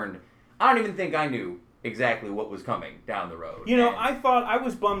concerned? I don't even think I knew exactly what was coming down the road. I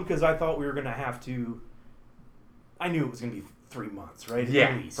was bummed because I thought we were going to have to, I knew it was going to be 3 months, right?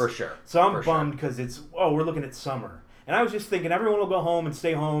 At least. For sure. So I'm bummed because we're looking at summer. And I was just thinking everyone will go home and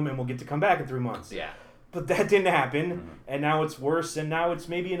stay home and we'll get to come back in 3 months. Yeah. But that didn't happen, and now it's worse, and now it's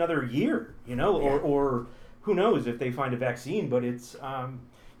maybe another year, or who knows if they find a vaccine. But it's,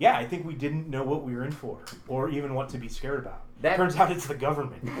 I think we didn't know what we were in for, or even what to be scared about. Turns out it's the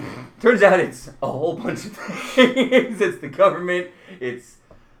government. Turns out it's a whole bunch of things. It's the government, it's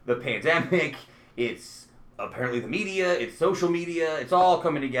the pandemic, it's apparently the media, it's social media. It's all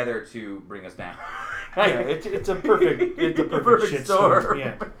coming together to bring us down. It's a perfect shit storm.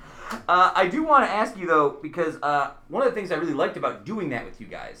 Yeah. I do want to ask you, though, because one of the things I really liked about doing that with you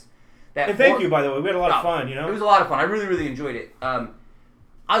guys... And thank you, by the way. We had a lot of fun, It was a lot of fun. I really, really enjoyed it.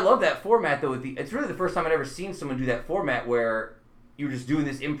 I love that format, though. It's really the first time I'd ever seen someone do that format where you were just doing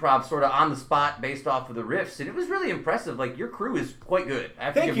this improv sort of on the spot based off of the riffs, and it was really impressive. Like, your crew is quite good. I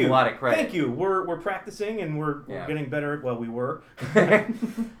have to give them a lot of credit. Thank you. We're practicing, and we're getting better. Well, we were.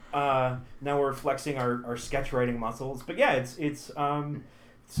 Now we're flexing our sketch writing muscles. But yeah, it's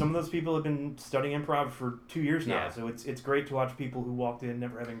some of those people have been studying improv for 2 years now, so it's great to watch people who walked in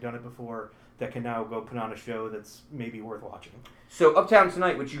never having done it before that can now go put on a show that's maybe worth watching. So Uptown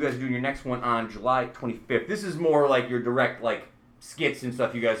Tonight, which you guys are doing your next one on July 25th, this is more like your direct, like, skits and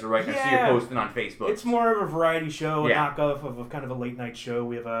stuff you guys are writing. I see you're posting on Facebook. It's more of a variety show, a knockoff of a kind of a late night show.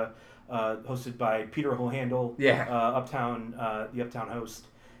 We have hosted by Peter O'Handle, the Uptown host.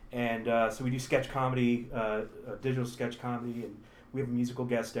 And so we do sketch comedy, digital sketch comedy, and we have a musical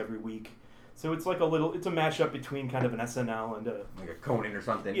guest every week. So it's like it's a mashup between kind of an SNL and like a Conan or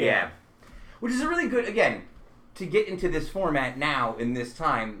something. Yeah. Which is a really good, again, to get into this format now in this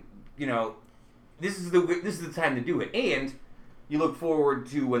time, this is the time to do it. And you look forward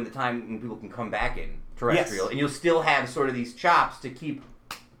to when people can come back in terrestrial, and you'll still have sort of these chops to keep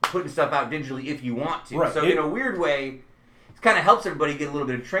putting stuff out digitally if you want to. Right. So in a weird way, it kind of helps everybody get a little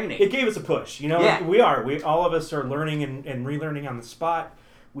bit of training. It gave us a push. We all of us are learning and relearning on the spot.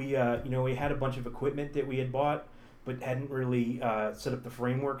 We had a bunch of equipment that we had bought, but hadn't really set up the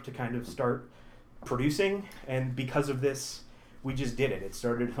framework to kind of start producing. And because of this, we just did it. It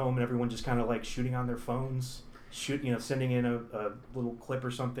started at home, and everyone just kind of like shooting on their phones, sending in a little clip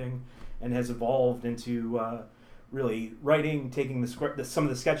or something, and has evolved into really writing, taking some of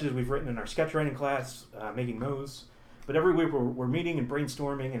the sketches we've written in our sketch writing class, making those. But every week we're meeting and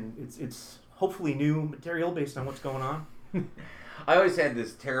brainstorming, and it's hopefully new material based on what's going on. I always had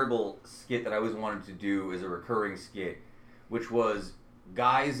this terrible skit that I always wanted to do as a recurring skit, which was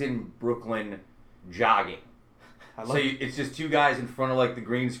guys in Brooklyn jogging. It's just two guys in front of like the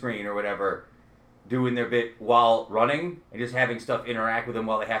green screen or whatever, doing their bit while running and just having stuff interact with them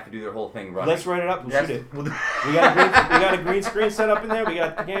while they have to do their whole thing running. Let's write it up. We'll shoot it. We got a green screen set up in there. We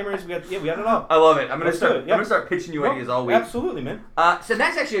got the cameras. We got it all. I love it. I'm gonna start pitching you ideas all week. Absolutely, man. So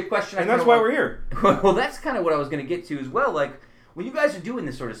that's actually a question. And that's why we're here. Well, that's kind of what I was gonna get to as well. Like, when you guys are doing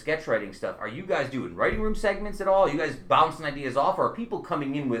this sort of sketch writing stuff, are you guys doing writing room segments at all? Are you guys bouncing ideas off, or are people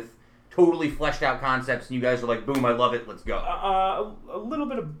coming in with totally fleshed out concepts and you guys are like, boom, I love it, let's go? A little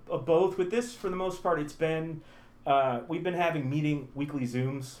bit of both. With this, for the most part, it's been we've been having weekly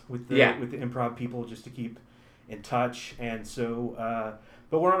Zooms with the improv people just to keep in touch, and so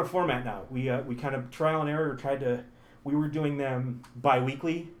but we're on a format now. We kind of trial and error we were doing them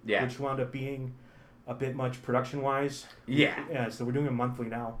bi-weekly, which wound up being a bit much production wise. Yeah, so we're doing them monthly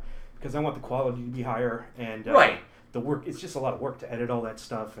now because I want the quality to be higher, and the work, it's just a lot of work to edit all that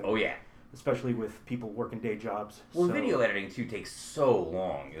stuff. And, especially with people working day jobs. Well, video editing too takes so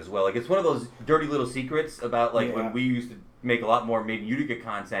long as well. Like, it's one of those dirty little secrets about when we used to make a lot more made in Utica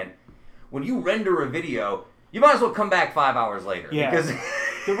content. When you render a video, you might as well come back 5 hours later. Yeah, because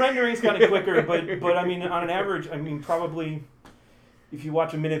the rendering's kind of quicker, but I mean, on an average, I mean, probably if you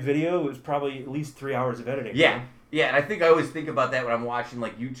watch a minute video, it was probably at least 3 hours of editing. Yeah. Right? Yeah, and I think I always think about that when I'm watching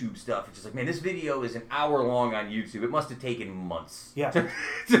like YouTube stuff. It's just like, man, this video is an hour long on YouTube. It must have taken months. Yeah. to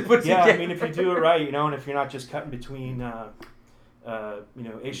put together. I mean, if you do it right, and if you're not just cutting between, a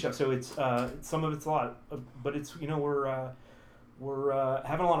shot. So it's some of it's a lot, but it's we're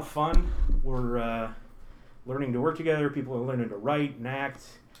having a lot of fun. We're learning to work together. People are learning to write and act,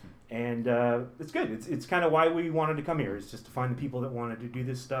 and it's good. It's kind of why we wanted to come here. Is just to find the people that wanted to do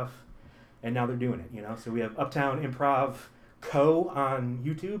this stuff. And now they're doing it, So we have Uptown Improv Co. on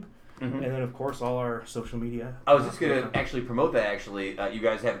YouTube, and then, of course, all our social media. I was just going to actually promote that, you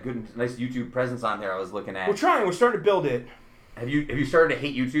guys have a nice YouTube presence on there I was looking at. We're trying. We're starting to build it. Have you started to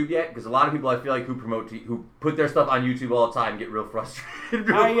hate YouTube yet? Because a lot of people, I feel like, who put their stuff on YouTube all the time get real frustrated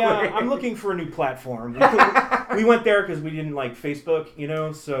I'm looking for a new platform. We went there because we didn't like Facebook,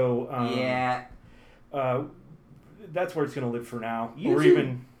 so... that's where it's going to live for now. YouTube. Or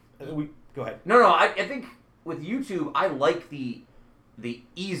even... Go ahead. No. I think with YouTube, I like the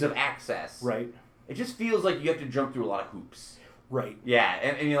ease of access. Right. It just feels like you have to jump through a lot of hoops. Right. Yeah,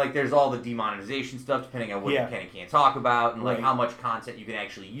 and like there's all the demonetization stuff depending on what you can and can't talk about, and like how much content you can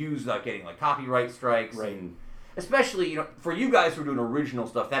actually use without getting like copyright strikes. Right. And especially for you guys who are doing original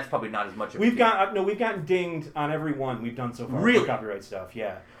stuff, that's probably not as much of we've gotten dinged on every one we've done so far. Really? For copyright stuff.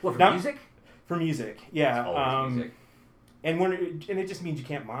 Yeah. What, for music? For music. Yeah. It's always music. And it just means you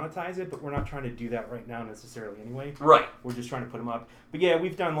can't monetize it, but we're not trying to do that right now necessarily anyway. Right. We're just trying to put them up. But yeah,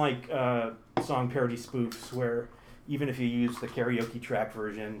 we've done like song parody spoofs where even if you use the karaoke track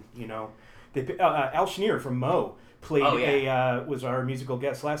version, they, Al Schneer from Mo played was our musical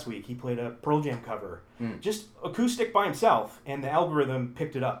guest last week. He played a Pearl Jam cover, just acoustic by himself, and the algorithm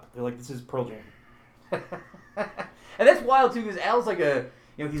picked it up. They're like, "This is Pearl Jam." And that's wild too, because Al's like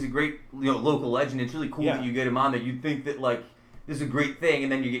he's a great local legend. It's really cool that you get him on there. You'd think that like this is a great thing,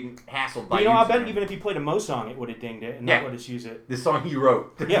 and then you're getting hassled by I bet even if he played a Mo song, it would have dinged it and not let us use it. The song he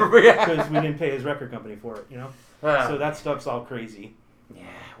wrote. Yeah, because we didn't pay his record company for it. So that stuff's all crazy. Yeah,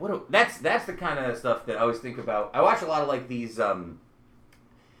 that's the kind of stuff that I always think about. I watch a lot of like these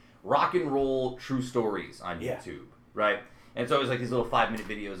rock and roll true stories on YouTube, right? And it's always like these little 5-minute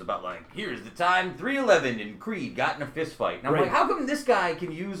videos about like, here's the time 311 and Creed got in a fist fight. And I'm like, how come this guy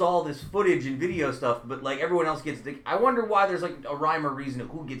can use all this footage and video stuff, but like everyone else gets dinged? I wonder why there's like a rhyme or reason of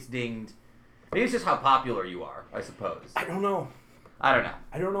who gets dinged. Maybe it's just how popular you are, I suppose. I don't know.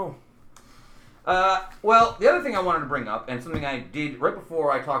 Well, the other thing I wanted to bring up, and something I did right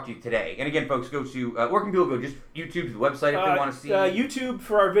before I talked to you today, and again, folks, go to, where can people go? Just YouTube to the website if they want to see. YouTube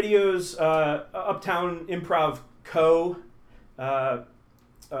for our videos, Uptown Improv Co. YouTube/Uptown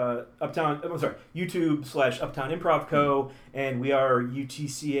Improv Co. And we are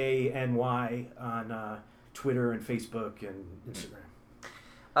UTCANY on Twitter and Facebook and Instagram.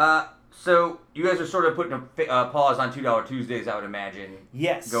 So you guys are sort of putting a pause on $2 Tuesdays, I would imagine.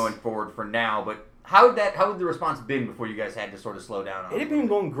 Yes. Going forward for now, but how had the response been before you guys had to sort of slow down on it? It had been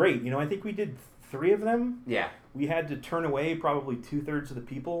going great. I think we did 3 of them. Yeah. We had to turn away probably 2/3 of the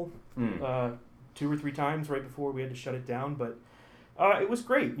people 2 or 3 times right before we had to shut it down, but it was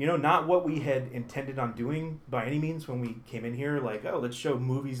great. Not what we had intended on doing by any means when we came in here, like, let's show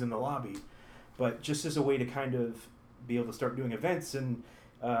movies in the lobby, but just as a way to kind of be able to start doing events and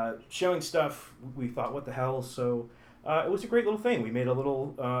showing stuff. We thought, what the hell? So it was a great little thing. We made a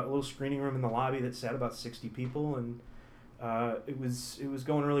little screening room in the lobby that sat about 60 people, and it was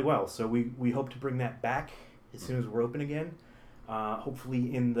going really well. So we hope to bring that back as soon as we're open again.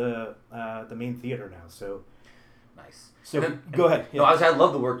 Hopefully in the main theater now. So nice. So go ahead. Yeah. No, I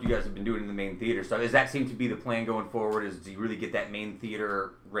love the work you guys have been doing in the main theater. So does that seem to be the plan going forward? Is to really get that main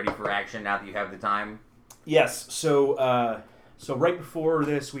theater ready for action now that you have the time? Yes. So right before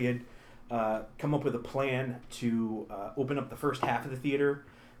this, we had come up with a plan to open up the first half of the theater,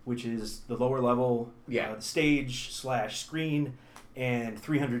 which is the lower level, the stage/screen, and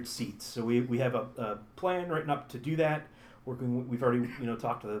 300 seats. So we have a plan written up to do that. We've already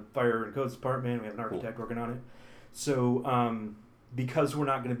talked to the fire and codes department. We have an architect working on it. So because we're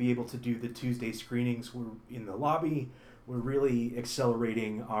not going to be able to do the Tuesday screenings, we're in the lobby. We're really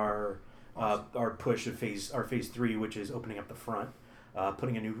accelerating our push of phase 3, which is opening up the front,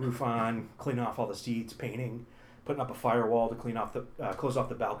 putting a new roof on, cleaning off all the seats, painting, putting up a firewall to close off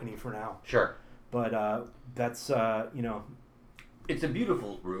the balcony for now. Sure. But that's It's a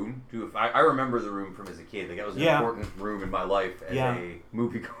beautiful room too. I remember the room from as a kid. Like that was an important room in my life as a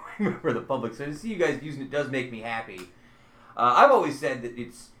movie going member of the public. So to see you guys using it does make me happy. I've always said that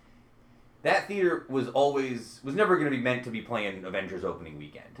that theater was never going to be meant to be playing Avengers opening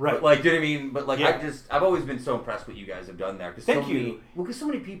weekend. Right. But like, do you know what I mean? But like, I've always been so impressed with what you guys have done there. Thank you. Because so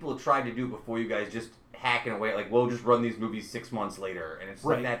many people have tried to do it before you guys, just hacking away. Like, we'll just run these movies 6 months later, and it's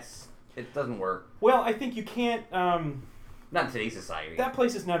like it doesn't work. Well, I think you can't. Not in today's society. That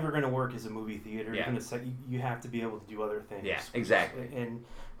place is never going to work as a movie theater. Yeah. You have to be able to do other things. Yeah, exactly.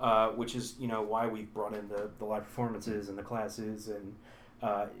 Which is why we brought in the live performances and the classes, and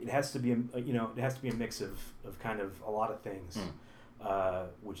it has to be a mix of kind of a lot of things,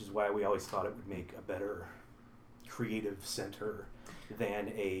 which is why we always thought it would make a better creative center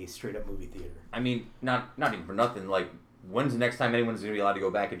than a straight up movie theater. I mean, not even for nothing. Like, when's the next time anyone's going to be allowed to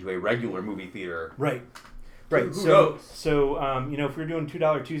go back into a regular movie theater? Right. Right. Who knows? So if we were doing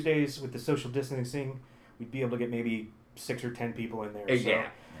 $2 Tuesdays with the social distancing, we'd be able to get maybe 6 or 10 people in there. Yeah.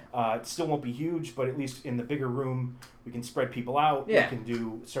 It still won't be huge, but at least in the bigger room, we can spread people out. Yeah. We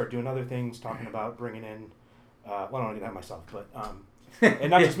can start doing other things, talking about bringing in. I don't want to do that myself, but and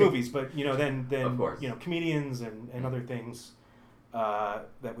not just movies, but then of course. Comedians and other things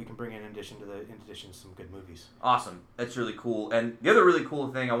that we can bring in addition to some good movies. Awesome. That's really cool. And the other really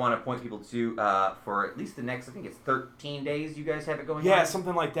cool thing I want to point people to for at least the next, I think it's 13 days you guys have it going on? Yeah,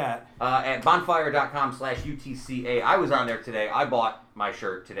 something like that. At bonfire.com/UTCA. I was on there today. I bought my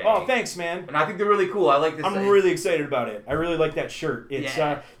shirt today. Oh, thanks, man. And I think they're really cool. I like this. I'm really excited about it. I really like that shirt. It's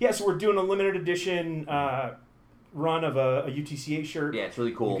so we're doing a limited edition run of a UTCA shirt. Yeah, it's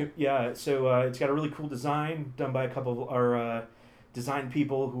really cool. So it's got a really cool design done by a couple of our design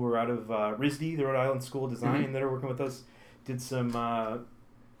people who are out of RISD, the Rhode Island School of Design, that are working with us. Did some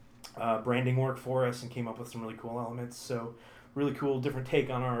branding work for us and came up with some really cool elements. So really cool, different take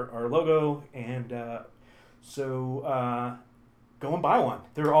on our logo. And so go and buy one.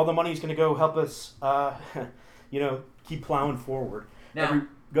 All the money's going to go help us, keep plowing forward. Now,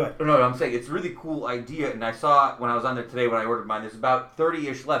 go ahead. No, I'm saying it's a really cool idea, and I saw when I was on there today when I ordered mine, there's about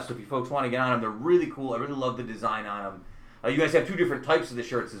 30-ish left, so if you folks want to get on them, they're really cool. I really love the design on them. You guys have 2 different types of the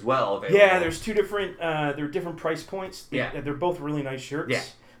shirts as well available. Yeah, there's 2 different, they're different price points. They're both really nice shirts. Yeah.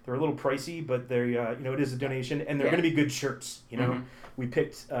 They're a little pricey, but they're, it is a donation, and they're going to be good shirts, We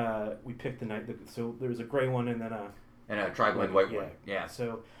picked the night, so there's a gray one and then a tri-blend white one. Yeah.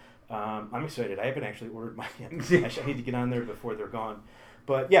 So I'm excited. I haven't actually ordered mine yet. I need to get on there before they're gone.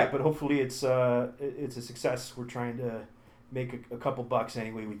 But hopefully it's a success. We're trying to make a couple bucks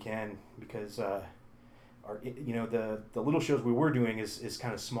any way we can because the little shows we were doing is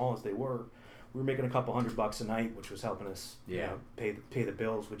kind of small as they were. We were making a couple $100 a night, which was helping us pay the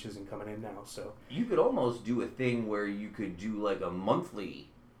bills, which isn't coming in now. So you could almost do a thing where you could do like a monthly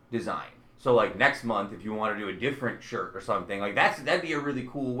design. So like next month, if you want to do a different shirt or something, like that'd be a really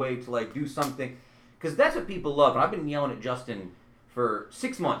cool way to like do something, because that's what people love. And I've been yelling at Justin for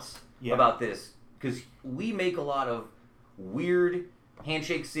 6 months about this, because we make a lot of weird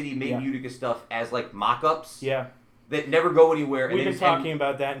Handshake.City, maybe Utica stuff as like mock-ups. Yeah. That never go anywhere. We've been talking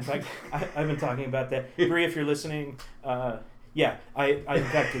about that. In fact, I've been talking about that. Bree, if you're listening, in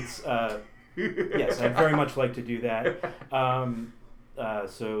fact, it's yes, I'd very much like to do that.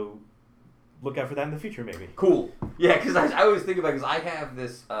 So look out for that in the future, maybe. Cool. Yeah, because I always think about it, because I have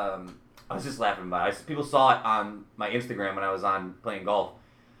this. I was just laughing about it. People saw it on my Instagram when I was on playing golf.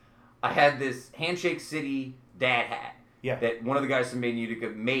 I had this Handshake.City dad hat that one of the guys from Made in Utica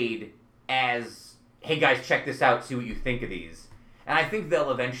made as, hey guys, check this out, see what you think of these. And I think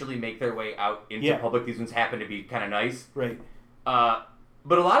they'll eventually make their way out into public. These ones happen to be kind of nice. Right. But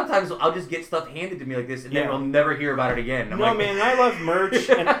a lot of times I'll just get stuff handed to me like this, and then we'll never hear about it again. No, like, man, I love merch,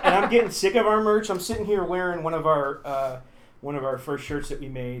 and I'm getting sick of our merch. I'm sitting here wearing one of our first shirts that we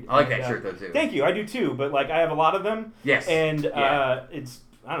made. I like that shirt though too. Thank you, I do too. But like, I have a lot of them. Yes. And it's,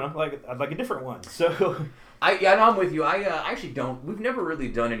 I don't know, like I'd like a different one. So. I'm with you. I actually don't. We've never really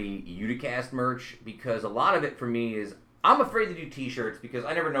done any Uticast merch, because a lot of it for me is I'm afraid to do T-shirts because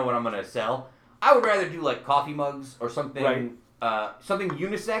I never know what I'm going to sell. I would rather do like coffee mugs or something. Right. Something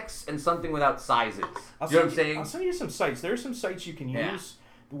unisex and something without sizes. You know what I'm saying? I'll send you some sites. There are some sites you can use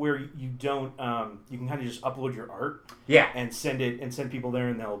where you don't. You can kind of just upload your art. Yeah. And send people there,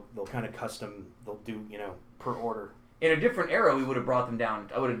 and they'll kind of custom. They'll do per order. In a different era, we would have brought them down.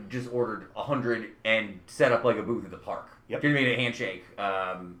 I would have just ordered 100 and set up like a booth at the park. Yep. You know what I mean? A handshake.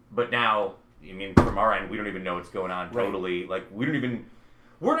 But now, I mean, from our end, we don't even know what's going on totally. Like, we're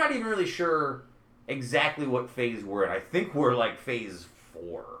not even really sure exactly what phase we're in. I think we're like phase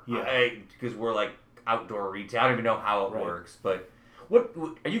 4. Yeah. Because we're like outdoor retail. I don't even know how it works. But what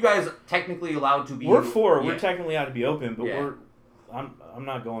are you guys technically allowed to be? We're 4. We're technically allowed to be open, but I'm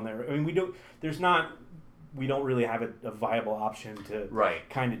not going there. I mean, we don't really have a viable option to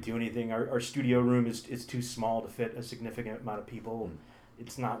kind of do anything. Our studio room is too small to fit a significant amount of people.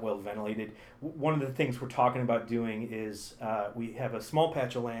 It's not well ventilated. One of the things we're talking about doing is we have a small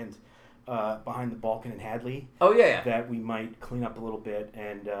patch of land behind the Balkan and Hadley. Oh, yeah. That we might clean up a little bit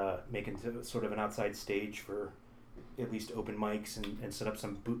and make into sort of an outside stage for at least open mics and set up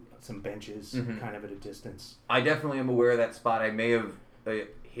some benches kind of at a distance. I definitely am aware of that spot. I may have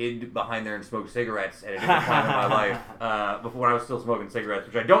hid behind there and smoked cigarettes at a different time in my life before I was still smoking cigarettes,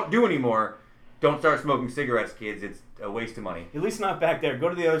 which I don't do anymore. Don't start smoking cigarettes, kids. It's a waste of money. At least not back there. Go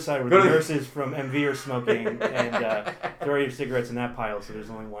to the other side where the nurses from MV are smoking and throw your cigarettes in that pile so there's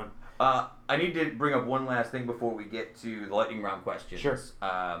only one. I need to bring up one last thing before we get to the lightning round questions. Sure.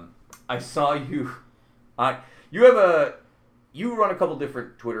 I saw you. You run a couple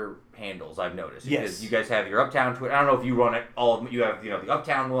different Twitter handles, I've noticed. Yes. Because you guys have your Uptown Twitter. I don't know if you run it all of them. You have, the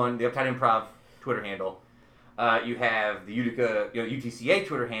Uptown one, the Uptown Improv Twitter handle. You have the Utica, UTCA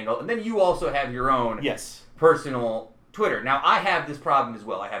Twitter handle, and then you also have your own personal Twitter. Now, I have this problem as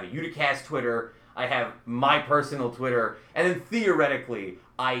well. I have a Uticast Twitter. I have my personal Twitter, and then theoretically,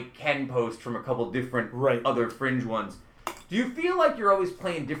 I can post from a couple different other fringe ones. Do you feel like you're always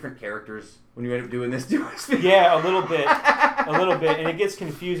playing different characters when you end up doing this? Yeah, a little bit, and it gets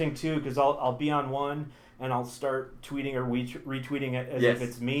confusing too because I'll be on one and I'll start tweeting or retweeting it as if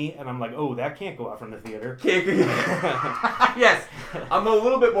it's me, and I'm like, oh, that can't go out from the theater. Yes, I'm a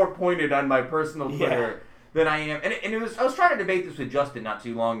little bit more pointed on my personal Twitter than I am, and I was trying to debate this with Justin not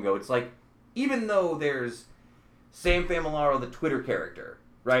too long ago. It's like, even though there's Sam Familaro, the Twitter character,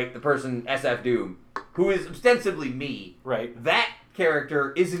 right, the person SF Doom, who is ostensibly me, that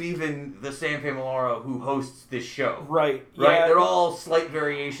character isn't even the Sam Familaro who hosts this show. Right. Yeah, they're all slight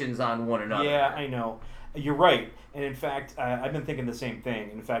variations on one another. Yeah, I know. You're right. And in fact, I've been thinking the same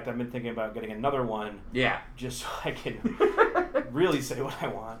thing. In fact, I've been thinking about getting another one. Yeah. Just so I can really say what I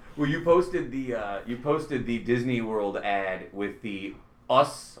want. Well, you posted the Disney World ad with the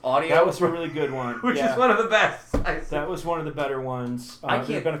Us audio. That was a really good one. Which is one of the best. That was one of the better ones.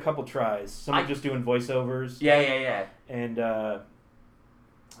 There's been a couple tries. Some just doing voiceovers. Yeah. And there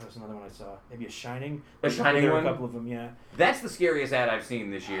was another one I saw. Maybe a Shining. A Shining one? A couple of them, yeah. That's the scariest ad I've seen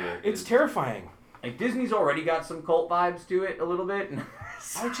this year. It's terrifying. Like, Disney's already got some cult vibes to it a little bit.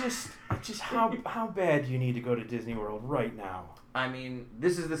 I just how bad do you need to go to Disney World right now? I mean,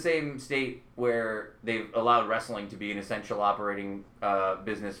 this is the same state where they've allowed wrestling to be an essential operating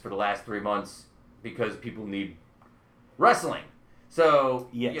business for the last 3 months because people need wrestling. So,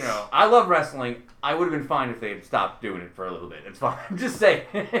 I love wrestling. I would have been fine if they had stopped doing it for a little bit. It's fine. I'm just saying.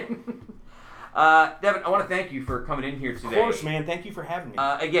 Devin, I want to thank you for coming in here today. Of course, man. Thank you for having me.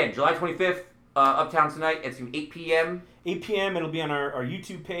 Again, July 25th, Uptown Tonight. It's from 8 p.m. 8 p.m. It'll be on our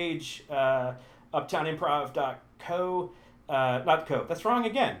YouTube page, uptownimprov.co. Not co. That's wrong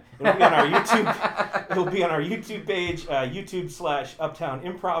again. It'll be on our YouTube. It'll be on our YouTube page, YouTube/Uptown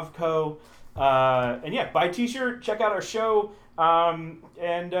Improv Co. And yeah, buy a T-shirt, check out our show,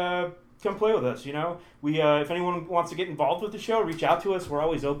 and come play with us. We if anyone wants to get involved with the show, reach out to us. We're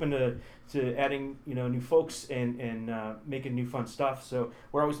always open to adding new folks and making new fun stuff. So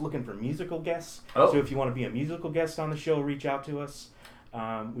we're always looking for musical guests. So if you want to be a musical guest on the show, reach out to us.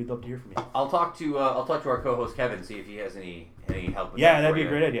 We'd love to hear from you. I'll talk to our co-host Kevin, see if he has any help with that'd be a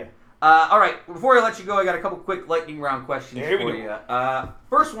great idea. All right, before I let you go, I got a couple quick lightning round questions for you.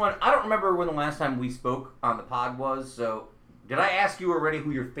 First one, I don't remember when the last time we spoke on the pod was, so did I ask you already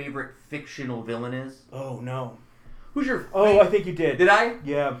who your favorite fictional villain is? Oh, no. Who's your I think you did. Did I?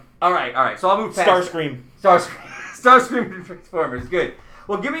 Yeah. All right, so I'll move past Starscream. Starscream and Transformers, good.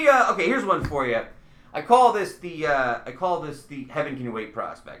 Well, give me okay, here's one for you. I call this the heaven can wait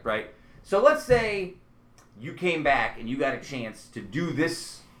prospect, right? So let's say you came back and you got a chance to do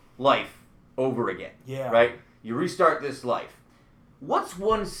this life over again. Yeah. Right? You restart this life. What's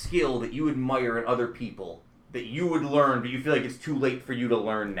one skill that you admire in other people that you would learn, but you feel like it's too late for you to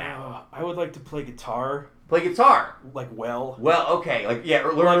learn now? I would like to play guitar. Play guitar? Well, okay.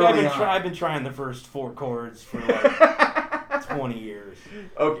 I've been trying the first 4 chords for 20 years.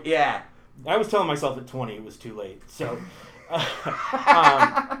 Okay, yeah. I was telling myself at 20 it was too late. So,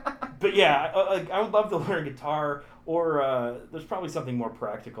 But yeah, I would love to learn guitar, or there's probably something more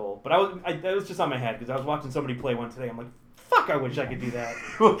practical. But that was just on my head because I was watching somebody play one today. I'm like, fuck, I wish I could do that.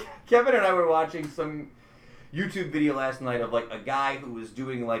 Well, Kevin and I were watching some YouTube video last night of like a guy who was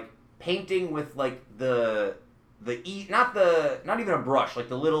doing like painting with like not even a brush, like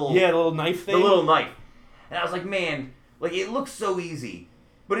the little the little knife thing. The little knife. And I was like, man, like it looks so easy,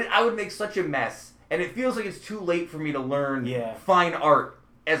 but I would make such a mess, and it feels like it's too late for me to learn fine art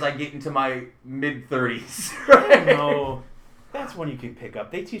as I get into my mid-30s. Right? No, that's one you can pick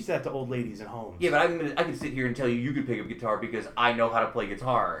up. They teach that to old ladies in homes. Yeah, but I can sit here and tell you could pick up guitar because I know how to play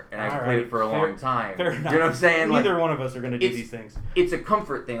guitar, and I've played it for a long time. Fair enough. You know what I'm saying? Neither one of us are going to do these things. It's a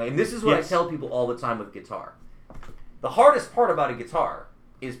comfort thing, and this is what I tell people all the time with guitar. The hardest part about a guitar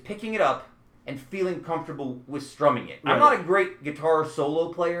is picking it up and feeling comfortable with strumming it. Right. I'm not a great guitar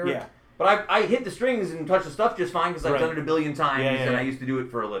solo player, but I hit the strings and touch the stuff just fine because I've done it a billion times, and I used to do it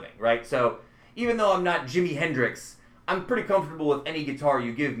for a living, right? So even though I'm not Jimi Hendrix, I'm pretty comfortable with any guitar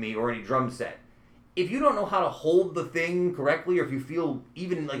you give me or any drum set. If you don't know how to hold the thing correctly, or if you feel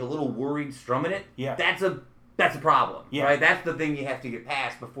even like a little worried strumming it, that's a problem, right? That's the thing you have to get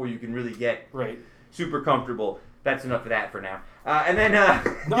past before you can really get super comfortable. That's enough of that for now. And then,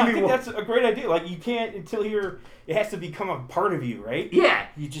 no, I think that's a great idea. Like, you can't until it has to become a part of you, right? Yeah.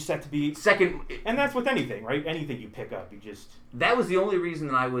 You just have to be second. And that's with anything, right? Anything you pick up, you just. That was the only reason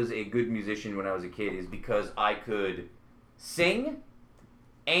that I was a good musician when I was a kid, is because I could sing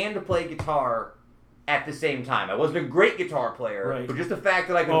and play guitar at the same time. I wasn't a great guitar player, but just the fact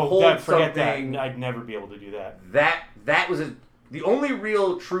that I could hold something. I'd never be able to do that. That was the only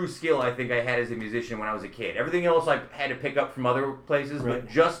real true skill I think I had as a musician when I was a kid. Everything else I had to pick up from other places, but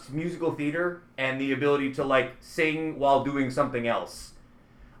just musical theater and the ability to like sing while doing something else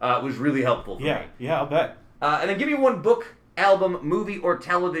was really helpful for me. Yeah, I'll bet. And then give me one book, album, movie, or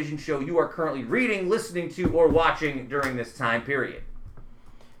television show you are currently reading, listening to, or watching during this time period.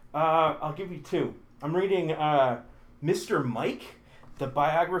 I'll give you two. I'm reading Mr. Mike, the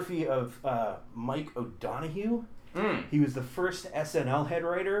biography of Mike O'Donoghue. He was the first SNL head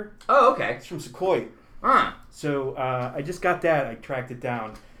writer. Oh, okay. It's from Sequoia. So I just got that. I tracked it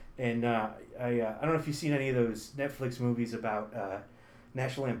down. And I don't know if you've seen any of those Netflix movies about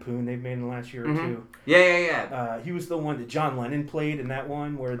National Lampoon they've made in the last year or two. Yeah. He was the one that John Lennon played in that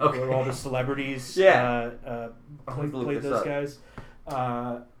one where all the celebrities played those guys.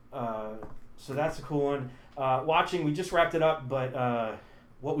 So that's a cool one. Watching, we just wrapped it up, but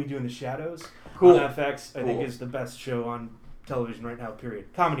What We Do in the Shadows on FX, I think is the best show on television right now,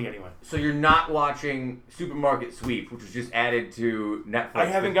 period. Comedy, anyway. So you're not watching Supermarket Sweep, which was just added to Netflix? I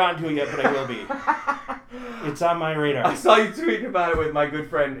haven't gotten to it yet, but I will be. It's on my radar. I saw you tweeting about it with my good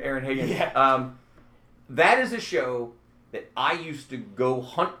friend Aaron Hagen. Yeah. That is a show that I used to go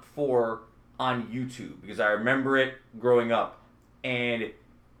hunt for on YouTube because I remember it growing up. And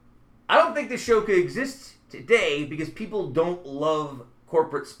I don't think this show could exist today because people don't love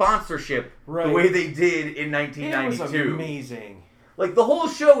corporate sponsorship the way they did in 1992. It was amazing. Like, the whole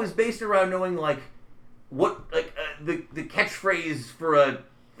show is based around knowing, like, what, like, the catchphrase for a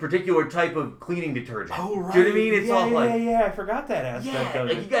particular type of cleaning detergent. Oh, right. Do you know what I mean? It's all like... Yeah, I forgot that aspect of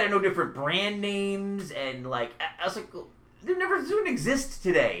it. Like, you gotta know different brand names, and, like, I was like, this wouldn't exist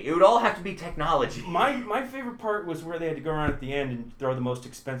today. It would all have to be technology. My favorite part was where they had to go around at the end and throw the most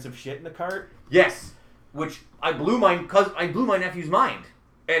expensive shit in the cart. Yes. Which I blew my nephew's mind.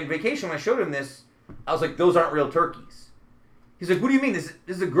 And vacation, when I showed him this, I was like, those aren't real turkeys. He's like, what do you mean? This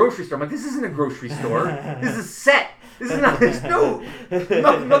is a grocery store. I'm like, this isn't a grocery store. This is a set. This is not,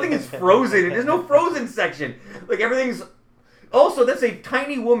 nothing is frozen. There's no frozen section. Like, everything's... Also, that's a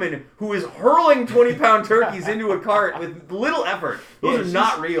tiny woman who is hurling 20-pound turkeys into a cart with little effort. Those are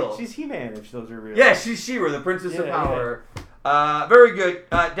not real. She's He-Man if those are real. Yeah, she's She-Ra, the Princess of Power. Yeah. Very good.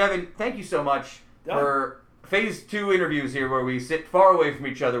 Devin, thank you so much for phase 2 interviews here where we sit far away from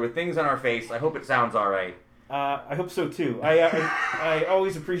each other with things on our face. I hope it sounds all right. I hope so, too. I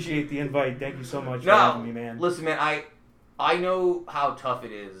always appreciate the invite. Thank you so much for having me, man. Listen, man, I know how tough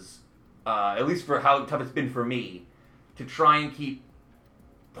it is, at least for how tough it's been for me, to try and keep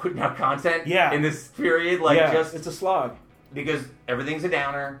putting out content in this period. Like, it's a slog. Because everything's a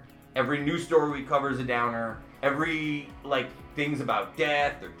downer. Every news story we cover is a downer. Every, like, things about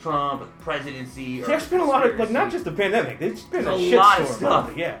death or Trump or the presidency. There's been a lot of, like, not just the pandemic. There's been a lot of stuff.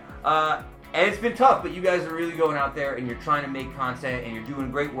 And it's been tough, but you guys are really going out there and you're trying to make content and you're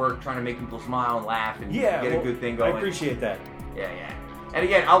doing great work, trying to make people smile and laugh and get a good thing going. I appreciate that. Yeah. And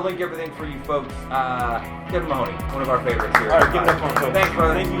again, I'll link everything for you folks. Devin Mahoney, one of our favorites here. All right, give it up, folks. Thanks,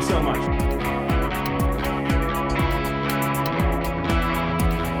 brother. Thank you so much.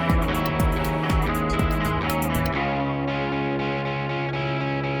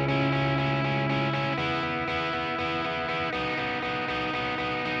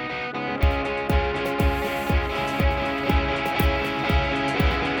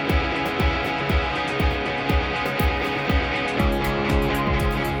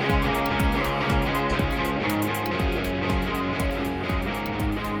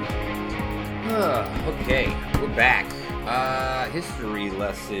 Okay, we're back. History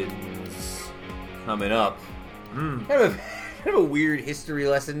lessons coming up. Kind of a weird history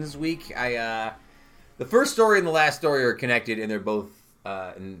lesson this week. The first story and the last story are connected, and they're both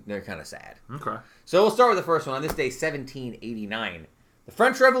and they're kind of sad. Okay. So we'll start with the first one. On this day, 1789, the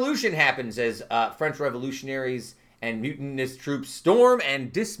French Revolution happens as French revolutionaries and mutinous troops storm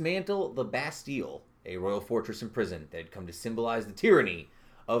and dismantle the Bastille, a royal fortress and prison that had come to symbolize the tyranny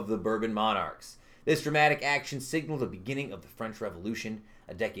of the Bourbon monarchs. This dramatic action signaled the beginning of the French Revolution,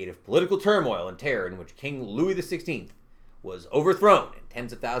 a decade of political turmoil and terror in which King Louis XVI was overthrown and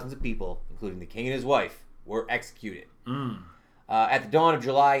tens of thousands of people, including the king and his wife, were executed. At the dawn of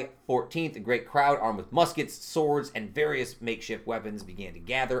July 14th, a great crowd armed with muskets, swords, and various makeshift weapons began to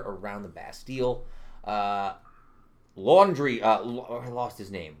gather around the Bastille. I lost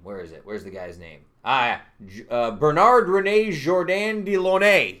his name. Where is it? Where's the guy's name? Bernard René Jourdan de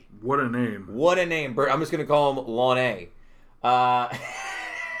Launay. What a name. What a name. I'm just going to call him Launay.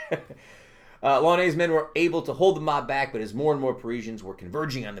 Launay's men were able to hold the mob back, but as more and more Parisians were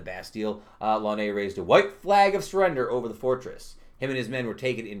converging on the Bastille, Launay raised a white flag of surrender over the fortress. Him and his men were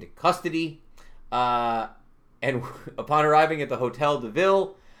taken into custody, and upon arriving at the Hôtel de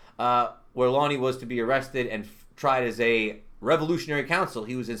Ville, where Launay was to be arrested and tried as a revolutionary counsel,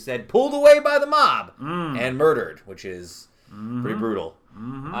 he was instead pulled away by the mob and murdered, which is pretty brutal.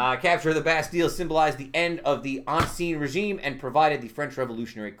 Capture of the Bastille symbolized the end of the Ancien regime and provided the French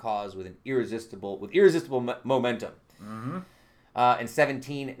revolutionary cause with irresistible momentum. In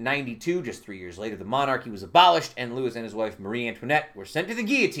 1792, just 3 years later, the monarchy was abolished, and Louis and his wife Marie Antoinette were sent to the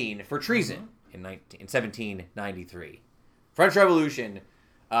guillotine for treason in 1793. French Revolution,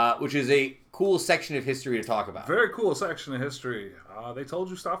 which is a cool section of history to talk about. Very cool section of history. They told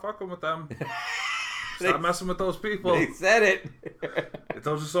you stop fucking with them. Stop messing with those people. They said it. They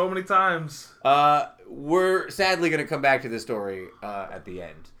told you so many times. We're sadly going to come back to this story at the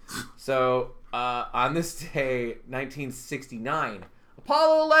end. So, on this day, 1969,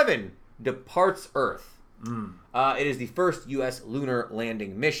 Apollo 11 departs Earth. It is the first U.S. lunar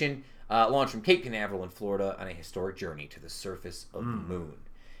landing mission, launched from Cape Canaveral in Florida on a historic journey to the surface of the moon.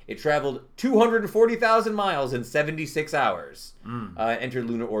 It traveled 240,000 miles in 76 hours. Entered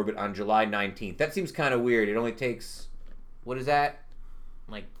lunar orbit on July 19th. That seems kind of weird. It only takes, what is that?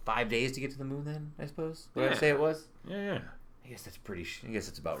 Like 5 days to get to the moon then, I suppose? What did I say it was? Yeah. I guess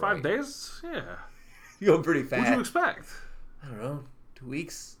that's about 5 right. 5 days? Yeah. You're going pretty fast. What'd you expect? I don't know. 2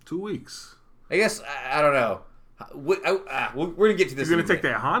 weeks? 2 weeks. I guess, I don't know. We're going to get to this. You're going to take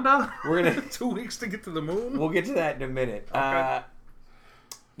that Honda? We're going to 2 weeks to get to the moon? We'll get to that in a minute. Okay.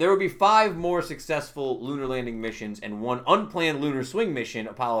 There will be 5 more successful lunar landing missions and 1 unplanned lunar swing mission,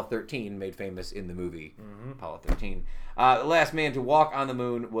 Apollo 13, made famous in the movie Apollo 13. The last man to walk on the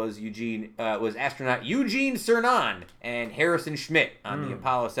moon was astronaut Eugene Cernan and Harrison Schmitt on the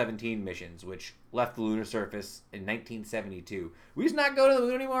Apollo 17 missions, which left the lunar surface in 1972. We just not go to the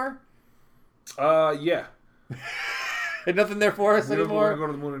moon anymore? Yeah. Nothing there for us anymore? We don't go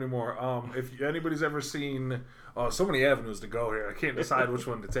to the moon anymore. If anybody's ever seen... so many avenues to go here. I can't decide which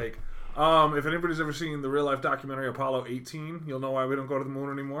one to take. If anybody's ever seen the real-life documentary Apollo 18, you'll know why we don't go to the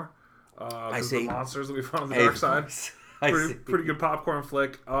moon anymore. I see. The monsters that we found on the dark side. Pretty good popcorn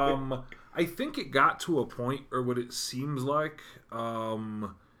flick. I think it got to a point, or what it seems like,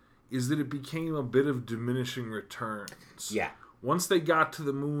 is that it became a bit of diminishing returns. Yeah. Once they got to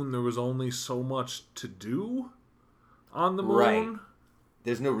the moon, there was only so much to do on the moon. Right.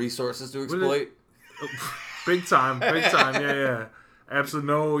 There's no resources to exploit. Big time, yeah. Absolutely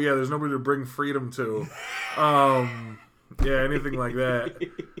no, there's nobody to bring freedom to. Anything like that.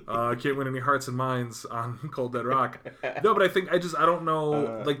 Can't win any hearts and minds on Cold Dead Rock. No, but I don't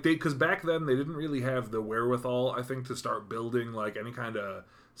know, because back then they didn't really have the wherewithal, I think, to start building, like, any kind of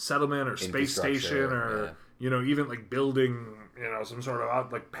settlement or space station or, even, like, building, some sort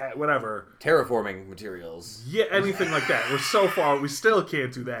of, whatever. Terraforming materials. Yeah, anything like that. We're so far, we still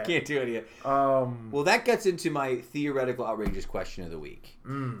can't do that. Can't do it yet. Well, that gets into my theoretical outrageous question of the week.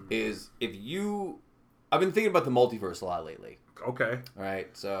 Is I've been thinking about the multiverse a lot lately. Okay. All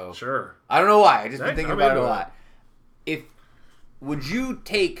right, so... Sure. I don't know why. I've just been thinking about it a lot. Would you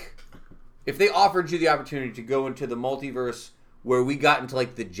take... If they offered you the opportunity to go into the multiverse where we got into,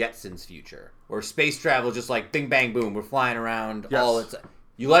 like, the Jetsons future, where space travel just, like, bing, bang, boom, we're flying around all the time.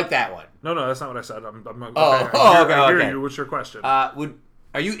 You like that one? No, that's not what I said. Okay. I hear you. What's your question?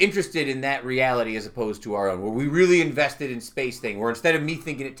 Are you interested in that reality as opposed to our own? Were we really invested in space thing? Where instead of me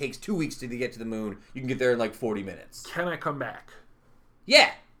thinking it takes 2 weeks to get to the moon, you can get there in like 40 minutes. Can I come back?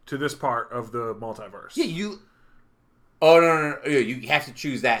 Yeah. To this part of the multiverse? Yeah, Oh, no. You have to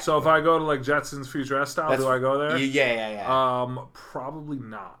choose that. So if I go to like Jetsons Future style, do I go there? Yeah. Probably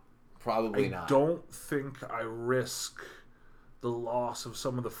not. Probably not. I don't think I risk the loss of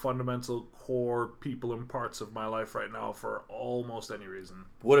some of the fundamental core people and parts of my life right now for almost any reason.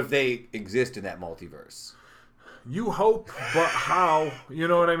 What if they exist in that multiverse? You hope, but how? You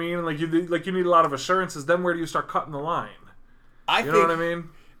know what I mean? Like you need a lot of assurances. Then where do you start cutting the line? You know what I mean?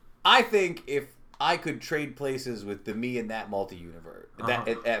 I think if I could trade places with the me in that multi-universe,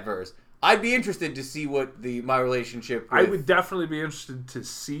 that verse, I'd be interested to see what my relationship with... I would definitely be interested to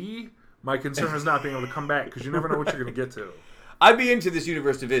see. My concern is not being able to come back, because you never know what you're going to get to. I'd be into this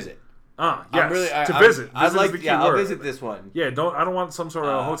universe to visit. Yes, to visit. I'd like, I'll visit this one. Yeah, I don't want some sort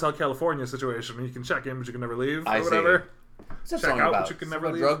of Hotel California situation where you can check in, but you can never leave, or whatever. Check out, but you can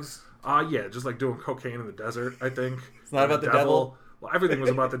never leave. Drugs? Yeah, just like doing cocaine in the desert, I think. It's not about the devil. Well, everything was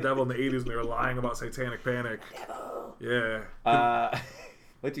about the devil in the 80s, and they were lying about satanic panic. Devil. Yeah. I'd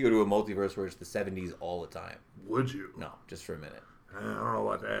like to go to a multiverse where it's the 70s all the time. Would you? No, just for a minute. I don't know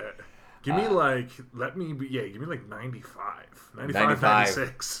about that. Give me give me like 95,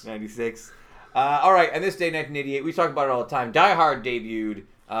 96. 96. All right, and this day, 1988, we talk about it all the time. Die Hard debuted.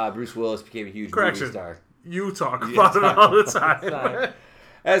 Bruce Willis became a huge movie star. You talk about it all the time.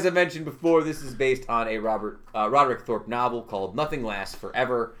 As I mentioned before, this is based on a Roderick Thorpe novel called Nothing Lasts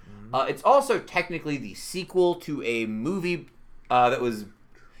Forever. It's also technically the sequel to a movie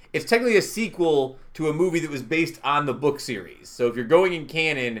It's technically a sequel to a movie that was based on the book series. So if you're going in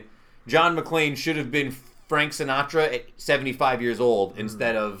canon, John McClane should have been Frank Sinatra at 75 years old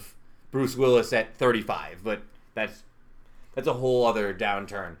instead of Bruce Willis at 35. But that's a whole other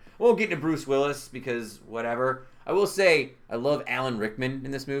downturn. We won't get into Bruce Willis because whatever. I will say I love Alan Rickman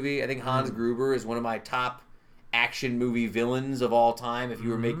in this movie. I think Hans Gruber is one of my top action movie villains of all time if you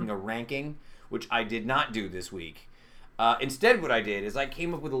were making a ranking, which I did not do this week. Instead, what I did is I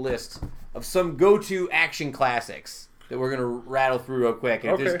came up with a list of some go-to action classics that we're going to rattle through real quick.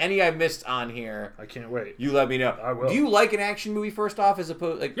 And if there's any I missed on here, I can't wait. You let me know. I will. Do you like an action movie first off, as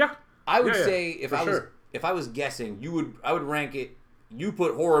opposed Yeah. I would say if I was guessing, I would rank it. You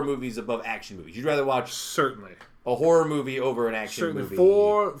put horror movies above action movies. You'd rather watch certainly a horror movie over an action movie.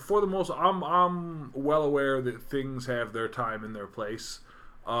 For the most, I'm well aware that things have their time and their place.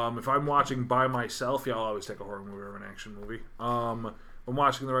 If I'm watching by myself, I'll always take a horror movie over an action movie. I'm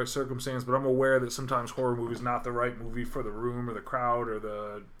watching in the right circumstance, but I'm aware that sometimes horror movie is not the right movie for the room or the crowd or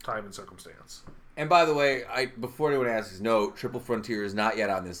the time and circumstance. And by the way, before anyone asks, no, Triple Frontier is not yet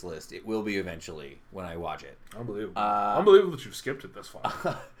on this list. It will be eventually when I watch it. Unbelievable. Unbelievable that you've skipped it this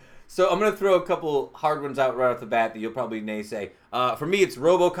far. So I'm going to throw a couple hard ones out right off the bat that you'll probably naysay. For me, it's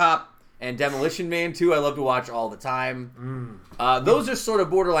RoboCop and Demolition Man 2. I love to watch all the time. Those are sort of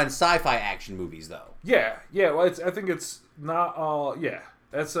borderline sci-fi action movies, though. Yeah. Well, I think it's not all. Yeah,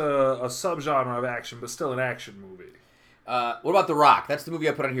 that's a subgenre of action, but still an action movie. What about The Rock? That's the movie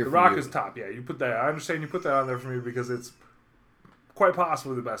I put on here. The Rock is top. Yeah, you put that. I understand you put that on there for me because it's quite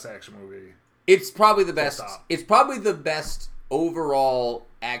possibly the best action movie. It's probably the best. It's probably the best overall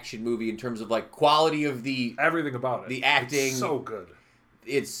action movie in terms of like quality of everything about it. The acting, it's so good.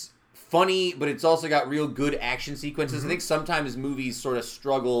 It's funny, but it's also got real good action sequences. I think sometimes movies sort of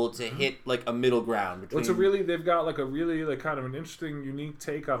struggle to hit like a middle ground between. They've got like a really like kind of an interesting, unique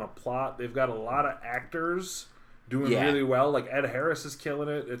take on a plot. They've got a lot of actors doing really well. Like Ed Harris is killing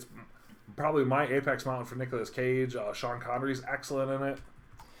it. It's probably my apex mountain for Nicolas Cage. Sean Connery's excellent in it.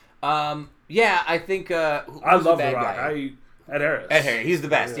 I think I love The Rock. Ed Harris. Ed Harris, he's the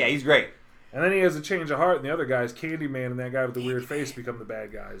best. Yeah, he's great. And then he has a change of heart, and the other guys, Candyman and that guy with the weird face, become the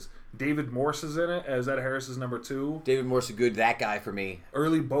bad guys. David Morse is in it as Ed Harris's number 2. David Morse is good. That guy for me.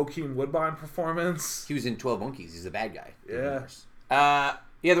 Early Bokeem Woodbine performance. He was in 12 Monkeys. He's the bad guy. Yeah.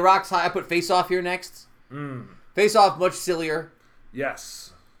 The Rock's high. I put Face Off here next. Face Off, much sillier.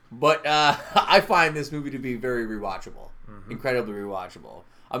 Yes. But I find this movie to be very rewatchable. Incredibly rewatchable.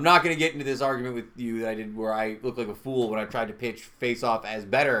 I'm not going to get into this argument with you that I did where I looked like a fool when I tried to pitch Face Off as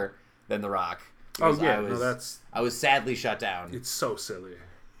better than The Rock. Oh, yeah. I was sadly shut down. It's so silly.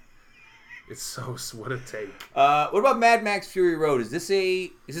 It's so... What a take. What about Mad Max Fury Road? Does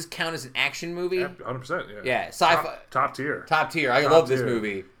this count as an action movie? 100%, yeah. Yeah, sci-fi. Top tier. Top tier. I love this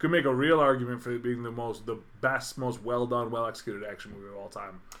movie. Could make a real argument for it being the best, most well-done, well-executed action movie of all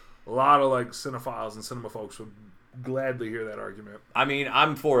time. A lot of like cinephiles and cinema folks would gladly hear that argument. I mean,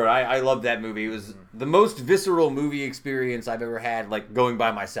 I'm for it. I love that movie. It was the most visceral movie experience I've ever had, like, going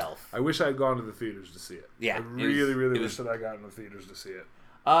by myself. I wish I had gone to the theaters to see it. Yeah. I really wish that I got in the theaters to see it.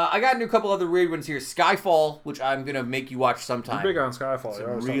 I got a couple other weird ones here. Skyfall, which I'm going to make you watch sometime. You're big on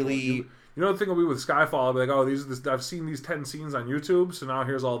Skyfall. Really... You know the thing will be with Skyfall, I'll be like, oh, I've seen these 10 scenes on YouTube, so now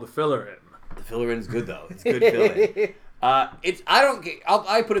here's all the filler in. The filler in's good though. It's good fill-in.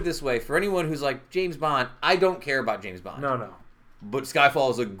 I put it this way: for anyone who's like James Bond, I don't care about James Bond. No. But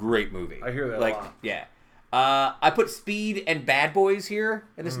Skyfall is a great movie. I hear that a lot. Yeah. I put Speed and Bad Boys here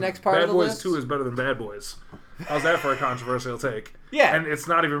in this next part of the list. Bad Boys 2 is better than Bad Boys. How's that for a controversial take? Yeah. And it's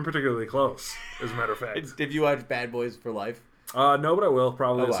not even particularly close, as a matter of fact. Did you watch Bad Boys for life? No, but I will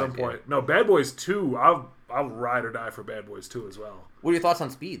probably at some point. No, Bad Boys 2, I'll ride or die for Bad Boys 2 as well. What are your thoughts on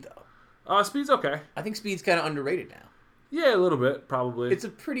Speed, though? Speed's okay. I think Speed's kind of underrated now. Yeah, a little bit, probably. It's a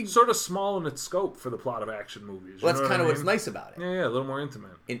pretty... sort of small in its scope for the plot of action movies. Well, that's kind of what's nice about it. Yeah, a little more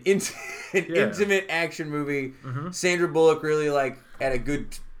intimate. An intimate action movie. Mm-hmm. Sandra Bullock really, at a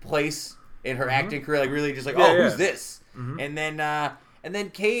good place in her acting career. Really just who's this? Mm-hmm. And then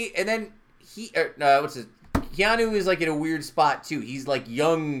Keanu is, in a weird spot, too. He's,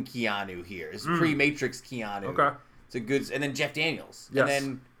 young Keanu here. It's pre-Matrix Keanu. Okay. It's a good... And then Jeff Daniels. Yes. And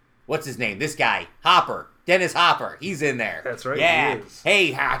then... What's his name? This guy. Hopper. Dennis Hopper. He's in there. That's right. Yeah.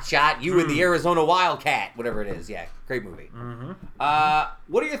 Hey, hotshot. You and the Arizona Wildcat. Whatever it is. Yeah. Great movie. Mm-hmm.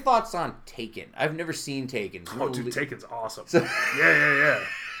 What are your thoughts on Taken? I've never seen Taken. Oh, dude, Taken's awesome. Yeah.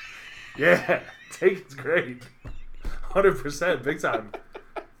 Yeah. Taken's great. 100%. Big time.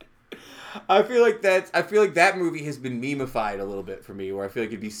 I feel like that movie has been meme-ified a little bit for me, where I feel like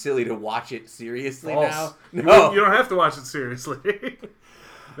it'd be silly to watch it seriously now. No. You don't have to watch it seriously.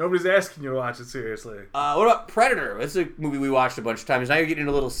 Nobody's asking you to watch it seriously. What about Predator? That's a movie we watched a bunch of times. Now you're getting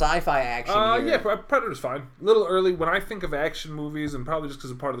into a little sci-fi action here. Yeah, Predator's fine. A little early. When I think of action movies, and probably just because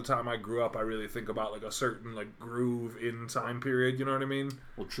of part of the time I grew up, I really think about a certain groove in time period. You know what I mean?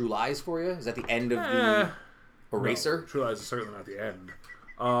 Well, True Lies for you? Is that the end of the Eraser? No, True Lies is certainly not the end.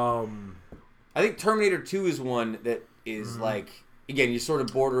 I think Terminator 2 is one that is again, you're sort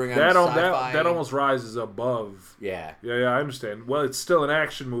of bordering on sci-fi. That almost rises above. Yeah. Yeah, I understand. Well, it's still an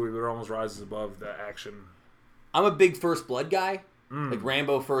action movie, but it almost rises above the action. I'm a big First Blood guy. Like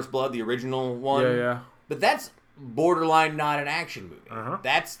Rambo First Blood, the original one. Yeah. But that's borderline not an action movie. Uh-huh.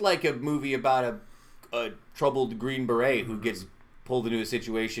 That's like a movie about a troubled Green Beret who gets pulled into a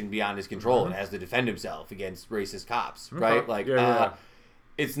situation beyond his control and has to defend himself against racist cops, right?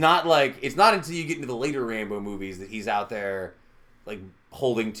 It's not until you get into the later Rambo movies that he's out there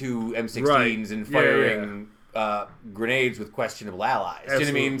holding two M16s and firing grenades with questionable allies. Absolutely.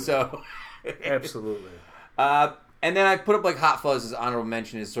 Do you know what I mean? So Absolutely. And then I put up Hot Fuzz as honorable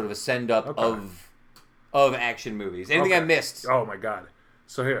mention as sort of a send-up of action movies. Anything I missed? Oh, my God.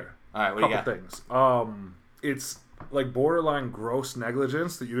 So here. All right, what do you got? Things. It's borderline gross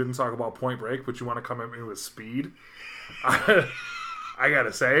negligence that you didn't talk about Point Break, but you want to come at me with Speed. I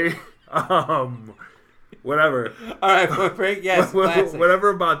gotta say. Whatever. All right, Point Break, yes. Whatever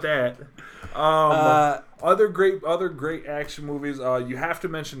about that. Other great action movies. You have to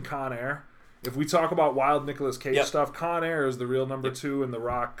mention Con Air. If we talk about wild Nicolas Cage stuff, Con Air is the real number 2 in the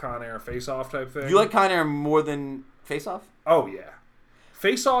Rock Con Air Face Off type thing. You like Con Air more than Face Off? Oh yeah.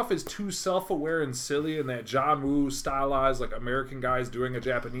 Face Off is too self-aware and silly, and that John Woo stylized American guys doing a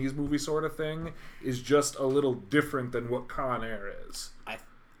Japanese movie sort of thing is just a little different than what Con Air is.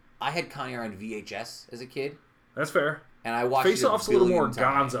 I had Con Air on VHS as a kid. That's fair. And I watched Face Off's a little more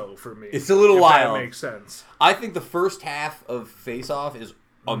times. gonzo for me. It's a little wild. That makes sense. I think the first half of Face Off is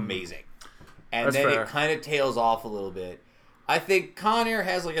amazing. And That's then fair. It kind of tails off a little bit. I think Con Air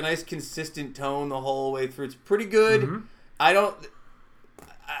has a nice consistent tone the whole way through. It's pretty good. Mm-hmm.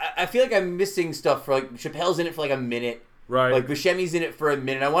 I feel like I'm missing stuff for Chappelle's in it for a minute. Right. Buscemi's in it for a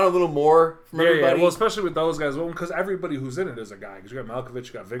minute. I want a little more from everybody. Yeah. Well, especially with those guys. Well, because everybody who's in it is a guy. Because you got Malkovich,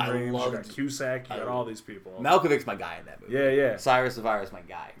 you got Ving Rhames, you got Cusack, you got all these people. Malkovich's my guy in that movie. Yeah. Cyrus the Virus, my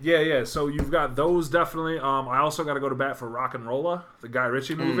guy. Yeah. So you've got those definitely. I also got to go to bat for Rock and Rolla, the Guy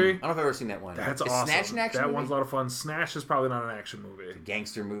Ritchie movie. I don't know if I've ever seen that one. That's is awesome. Snatch an action movie? That one's a lot of fun. Snatch is probably not an action movie. It's a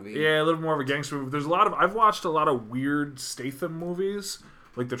gangster movie. Yeah, a little more of a gangster movie. There's I've watched a lot of weird Statham movies,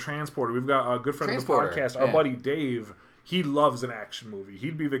 like The Transporter. We've got a good friend of the podcast, our buddy Dave. He loves an action movie.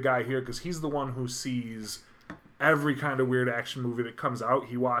 He'd be the guy here because he's the one who sees every kind of weird action movie that comes out.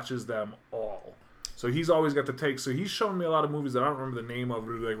 He watches them all. So he's always got the take. So he's shown me a lot of movies that I don't remember the name of,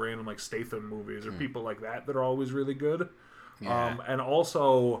 really random Statham movies or people like that are always really good. Yeah. And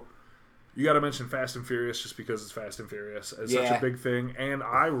also, you got to mention Fast and Furious just because it's Fast and Furious. It's such a big thing. And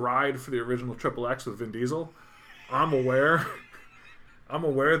I ride for the original XXX with Vin Diesel. I'm aware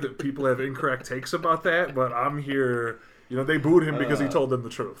that people have incorrect takes about that, but I'm here. They booed him because he told them the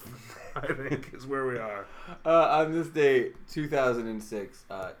truth. I think, is where we are. On this day, 2006,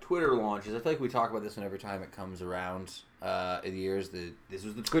 Twitter launches. I feel like we talk about this one every time it comes around in the years. This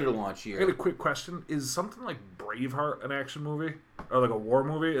was the Twitter launch year. I got a quick question. Is something like Braveheart an action movie? Or like a war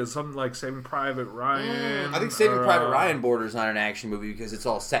movie? Is something like Saving Private Ryan? I think Saving Private Ryan borders on an action movie because it's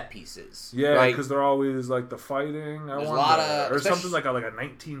all set pieces. Yeah, because they're always like the fighting. There's a lot of... Or something like a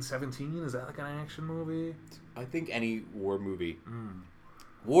 1917. Is that like an action movie? I think any war movie.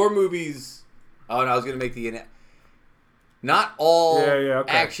 War movies... Oh, no, I was going to make the... Not all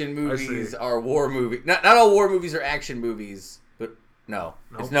action movies are war movies. Not all war movies are action movies, but no.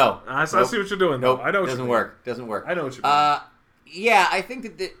 Nope. It's no. I see what you're doing, though. Nope. I know what Doesn't work. Doesn't work. I know what you're doing. Yeah, I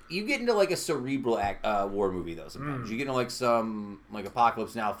think that you get into like a cerebral war movie, though, sometimes. You get into like some, like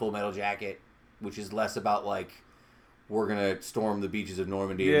Apocalypse Now, Full Metal Jacket, which is less about like, we're going to storm the beaches of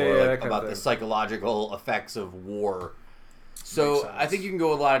Normandy, more like about the psychological effects of war. So I think you can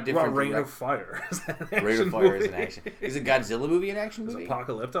go a lot of different. What about Reign of Fire? Is that an action Reign of Fire movie? is an action. Is a Godzilla movie an action movie? Is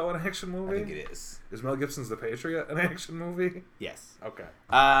Apocalypto an action movie? I think it is. Is Mel Gibson's The Patriot an action movie? Yes. Okay.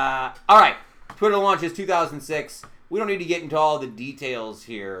 All right. Twitter launches 2006. We don't need to get into all the details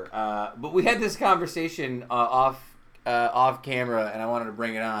here, but we had this conversation off camera, and I wanted to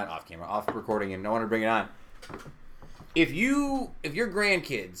bring it on off recording, and I wanted to bring it on. If your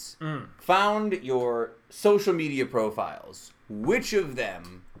grandkids found your social media profiles, which of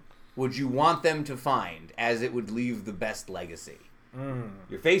them would you want them to find as it would leave the best legacy?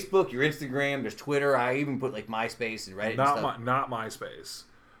 Your Facebook, your Instagram, there's Twitter. I even put like MySpace and Reddit. Not MySpace.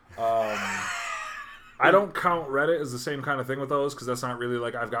 I don't count Reddit as the same kind of thing with those because that's not really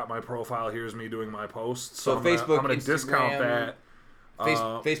like I've got my profile. Here's me doing my posts. So Facebook, I'm gonna discount that.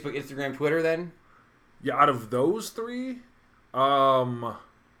 Facebook, Instagram, Twitter. Then. Yeah, out of those three,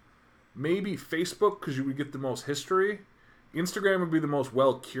 maybe Facebook because you would get the most history. Instagram would be the most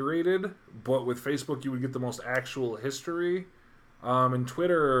well curated, but with Facebook you would get the most actual history. And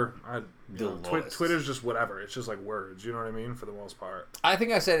Twitter, Twitter's just whatever. It's just like words. You know what I mean? For the most part. I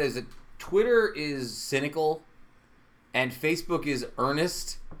think I said is that Twitter is cynical, and Facebook is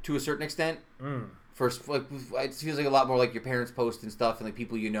earnest to a certain extent. First, like it feels like a lot more like your parents post and stuff, and like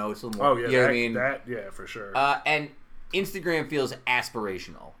people you know. It's a little more. Oh yeah, you know what I mean? That for sure. And Instagram feels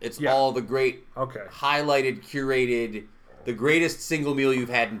aspirational. It's all the great, highlighted, curated, the greatest single meal you've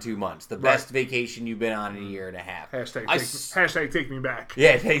had in 2 months, the best vacation you've been on in a year and a half. Hashtag take me back.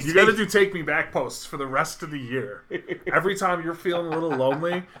 Yeah, you got to do take me back posts for the rest of the year. Every time you're feeling a little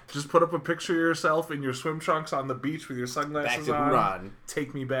lonely, just put up a picture of yourself in your swim trunks on the beach with your sunglasses on.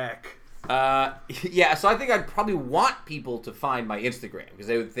 Take me back. Yeah, so I think I'd probably want people to find my Instagram because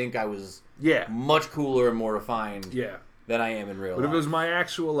they would think I was much cooler and more refined than I am in real life. But if it was my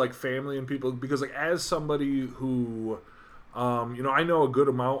actual like family and people, because like as somebody who, I know a good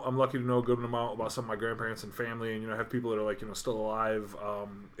amount. I'm lucky to know a good amount about some of my grandparents and family, and have people that are like still alive,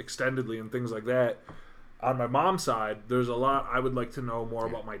 extendedly and things like that. On my mom's side, there's a lot I would like to know more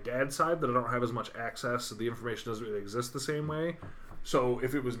about my dad's side that I don't have as much access, so the information doesn't really exist the same way. So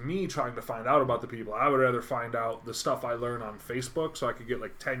if it was me trying to find out about the people, I would rather find out the stuff I learn on Facebook so I could get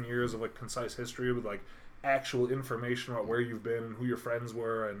like 10 years of like concise history with like actual information about where you've been and who your friends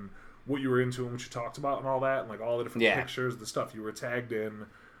were and what you were into and what you talked about and all that, and like all the different pictures, the stuff you were tagged in.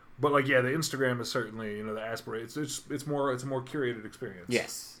 But like the Instagram is certainly the aspiration. It's a more curated experience.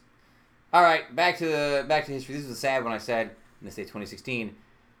 Yes. All right, back to history. This is a sad one. I said in this day 2016.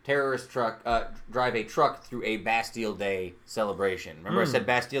 Terrorist drive a truck through a Bastille Day celebration. Remember I said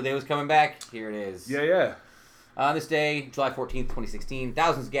Bastille Day was coming back? Here it is. Yeah. On this day, July 14th, 2016,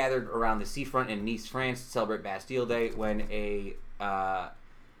 thousands gathered around the seafront in Nice, France to celebrate Bastille Day when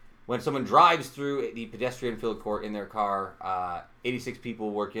someone drives through the pedestrian-filled court in their car. 86 people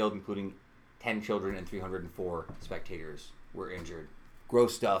were killed, including 10 children, and 304 spectators were injured.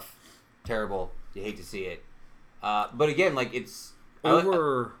 Gross stuff. Terrible. You hate to see it. But again, like it's...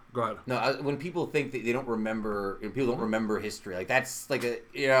 Go ahead. No, when people think that they don't remember, people don't remember history. Like that's like a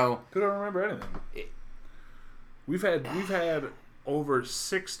People don't remember anything. We've had over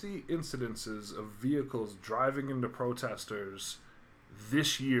 60 incidences of vehicles driving into protesters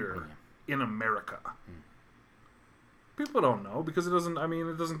this year in America. People don't know because it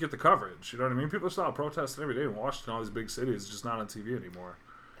doesn't get the coverage. You know what I mean? People are still out protesting every day in Washington, all these big cities, it's just not on TV anymore.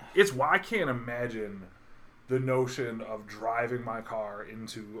 It's why I can't imagine the notion of driving my car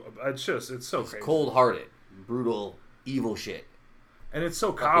into it's so crazy. Cold-hearted, brutal, evil shit. And it's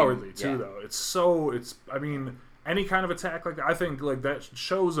so cowardly too though. Any kind of attack like that, I think like that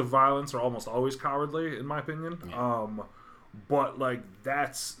shows of violence are almost always cowardly in my opinion. Yeah. But like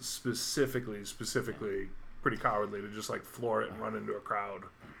that's specifically pretty cowardly to just like floor it and run into a crowd.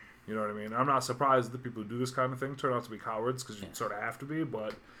 You know what I mean? I'm not surprised that people who do this kind of thing turn out to be cowards because you sort of have to be,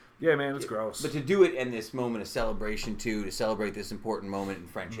 but yeah, man, it's gross. But to do it in this moment of celebration, too, to celebrate this important moment in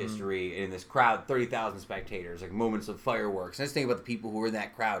French history, in this crowd, 30,000 spectators, like moments of fireworks. And I just think about the people who were in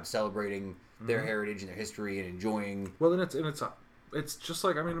that crowd celebrating their heritage and their history and enjoying. Well, it's just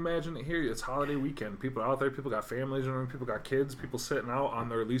like, I mean, imagine it here. It's holiday weekend. People out there, people got families, people got kids, people sitting out on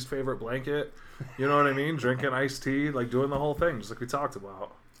their least favorite blanket. You know what I mean? Drinking iced tea, like doing the whole thing, just like we talked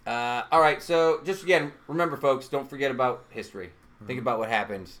about. All right, so just again, remember, folks, don't forget about history. Think about what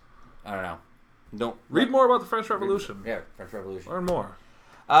happened. I don't know. Don't read more about the French Revolution. French Revolution. Learn more.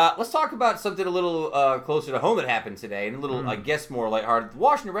 Let's talk about something a little closer to home that happened today, and a little, I guess, more lighthearted. The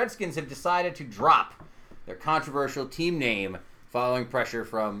Washington Redskins have decided to drop their controversial team name following pressure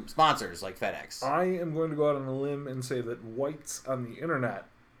from sponsors like FedEx. I am going to go out on a limb and say that whites on the internet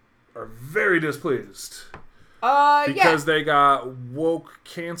are very displeased. Because they got woke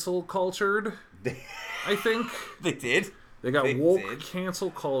cancel cultured, I think. They did. They got woke cancel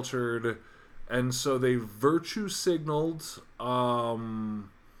cultured, and so they virtue signaled Hillary's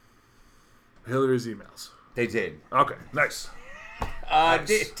emails. They did. Okay, nice.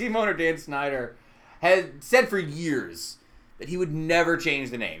 Team owner Dan Snyder had said for years that he would never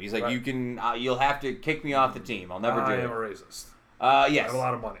change the name. He's like, you'll have to kick me off the team. I'll never do it. I am a racist. Yes. I have a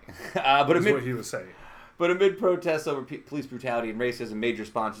lot of money. That's what he was saying. But amid protests over police brutality and racism, major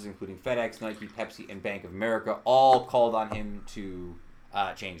sponsors, including FedEx, Nike, Pepsi, and Bank of America, all called on him to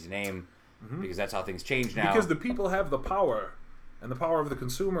change the name because that's how things change now. Because the people have the power, and the power of the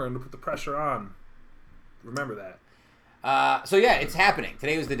consumer, and to put the pressure on. Remember that. So yeah, it's happening.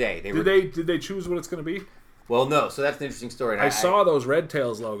 Today was the day. Did they choose what it's going to be? Well, no. So that's an interesting story. I saw those Red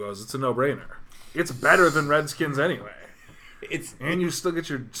Tails logos. It's a no-brainer. It's better than Redskins anyway. And you still get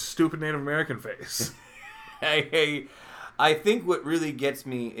your stupid Native American face. I think what really gets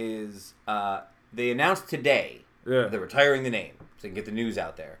me is they announced today they're retiring the name so they can get the news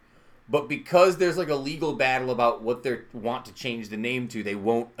out there. But because there's like a legal battle about what they want to change the name to, they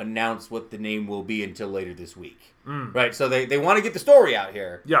won't announce what the name will be until later this week. Right? So they want to get the story out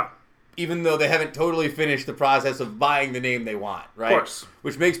here. Yeah. Even though they haven't totally finished the process of buying the name they want. Right? Of course.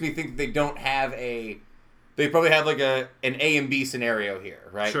 Which makes me think they don't have they probably have like an A and B scenario here.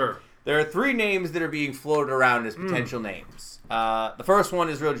 Right? Sure. There are 3 names that are being floated around as potential names. The first one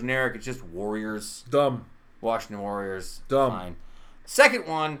is real generic. It's just Warriors. Dumb. Washington Warriors. Dumb. Fine. Second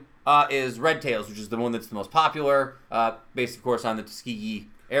one is Red Tails, which is the one that's the most popular, based, of course, on the Tuskegee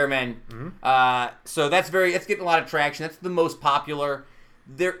Airmen. So that's getting a lot of traction. That's the most popular.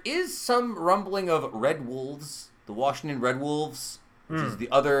 There is some rumbling of Red Wolves, the Washington Red Wolves, which is the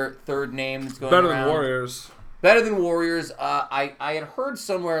other third name that's going around. Better than Warriors. Better than Warriors. I had heard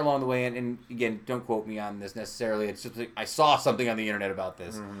somewhere along the way, and again, don't quote me on this necessarily. It's just I saw something on the internet about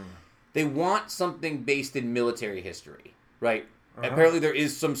this. They want something based in military history, right? Apparently, there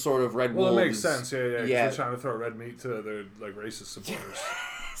is some sort of Red Wolves. Well, it makes sense. Yeah. They're trying to throw red meat to their like racist supporters.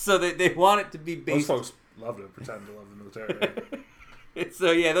 So they want it to be based. Those folks love to pretend to love the military.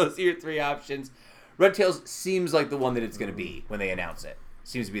 So yeah, those are your 3 options. Red Tails seems like the one that it's going to be when they announce it.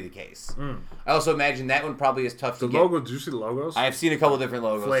 Seems to be the case. I also imagine that one probably is tough to get. Logo, did you see the logos? I've seen a couple different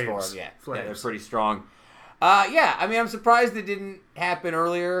logos Flames. for them. Yeah, they're pretty strong. I mean, I'm surprised it didn't happen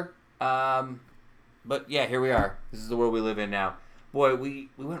earlier. But yeah, here we are. This is the world we live in now. Boy, we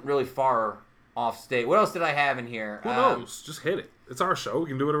went really far off state. What else did I have in here? Who knows? Just hit it. It's our show. We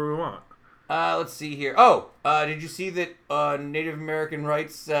can do whatever we want. Let's see here. Oh, did you see that Native American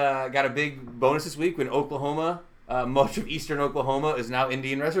rights got a big bonus this week when Oklahoma... much of eastern Oklahoma is now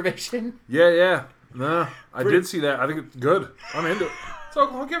Indian reservation. Yeah. No, I did see that. I think it's good. I'm into it. So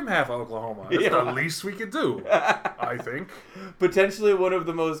Oklahoma, give them half of Oklahoma. That's the least we could do, I think. Potentially one of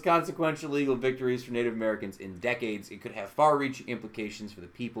the most consequential legal victories for Native Americans in decades. It could have far-reaching implications for the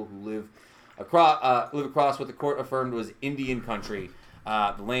people who live across what the court affirmed was Indian country.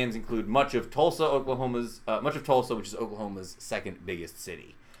 The lands include much of Tulsa, which is Oklahoma's second biggest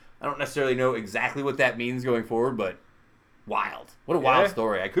city. I don't necessarily know exactly what that means going forward, but wild. What a wild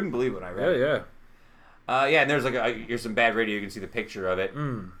story. I couldn't believe it when I read it. And there's here's some bad radio. You can see the picture of it.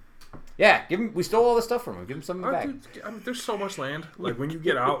 Yeah, we stole all the stuff from him. Give him something back. Dude, I mean, there's so much land. Like when you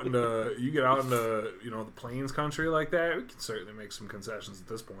get out into the plains country like that, we can certainly make some concessions at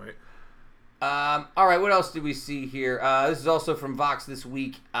this point. All right, what else did we see here? This is also from Vox this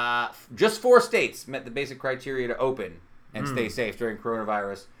week. Just 4 states met the basic criteria to open and stay safe during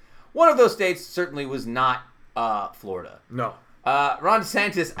coronavirus. One of those states certainly was not Florida. No. Ron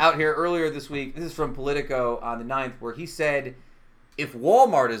DeSantis out here earlier this week, this is from Politico on the 9th, where he said, if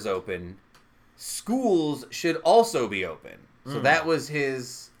Walmart is open, schools should also be open. So that was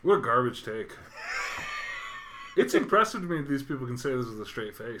his What a garbage take. It's impressive to me that these people can say this with a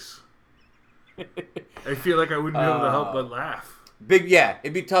straight face. I feel like I wouldn't be able to help but laugh.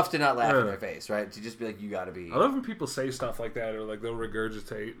 It'd be tough to not laugh in their face, right? To just be like, you gotta be... I love when people say stuff like that, or like they'll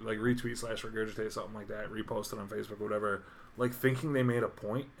regurgitate, like retweet/regurgitate something like that, repost it on Facebook or whatever, like thinking they made a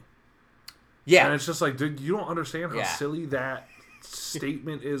point. Yeah. And it's just like, dude, you don't understand how silly that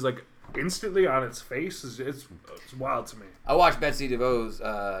statement is. Like, instantly on its face, it's wild to me. I watched Betsy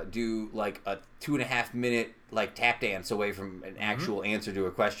DeVos do like a 2.5 minute like tap dance away from an actual answer to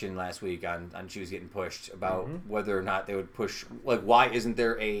a question last week on she was getting pushed about whether or not they would push, like, why isn't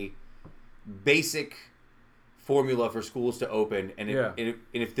there a basic formula for schools to open, and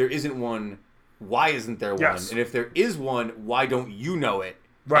if there isn't one, why isn't there one, and if there is one, why don't you know it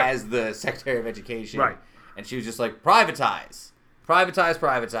as the Secretary of Education? And she was just like, privatize,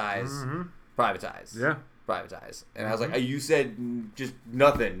 Yeah. Privatize. And I was like, you said just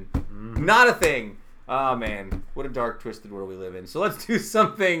nothing. Not a thing. Oh, man. What a dark, twisted world we live in. So let's do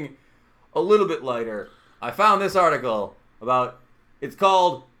something a little bit lighter. I found this article it's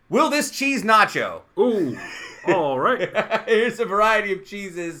called, Will This Cheese Nacho? Ooh. All right. Here's a variety of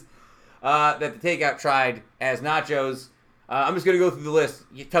cheeses that the takeout tried as nachos. I'm just going to go through the list.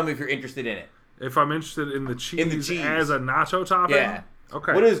 You tell me if you're interested in it. If I'm interested in the cheese as a nacho topping? Yeah.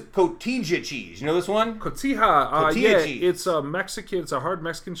 Okay. What is cotija cheese? You know this one? Cotija cheese. It's a Mexican. It's a hard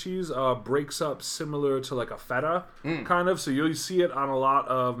Mexican cheese. Breaks up similar to like a feta, kind of. So you'll see it on a lot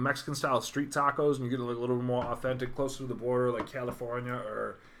of Mexican-style street tacos, and you get a little bit more authentic, closer to the border, like California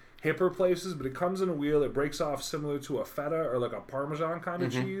or hipper places. But it comes in a wheel. It breaks off similar to a feta or like a Parmesan kind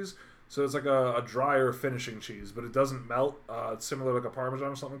of cheese. So it's like a drier finishing cheese, but it doesn't melt. It's similar to like a Parmesan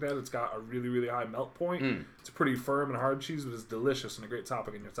or something like that. It's got a really, really high melt point. It's a pretty firm and hard cheese, but it's delicious and a great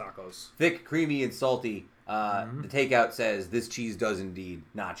topping in your tacos. Thick, creamy, and salty. The takeout says this cheese does indeed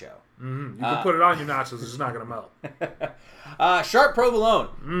nacho. You can put it on your nachos. It's just not going to melt. Sharp provolone.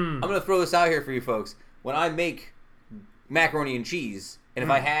 I'm going to throw this out here for you folks. When I make macaroni and cheese, and if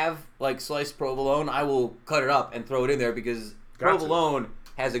I have like sliced provolone, I will cut it up and throw it in there because provolone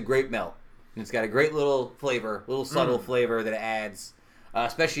has a great melt, and it's got a great little flavor, little subtle flavor that it adds,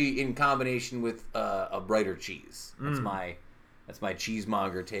 especially in combination with a brighter cheese. That's my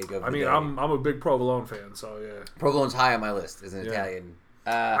cheesemonger take of. I mean, I'm a big provolone fan, so yeah. Provolone's high on my list as an Italian.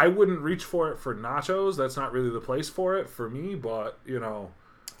 I wouldn't reach for it for nachos. That's not really the place for it for me, but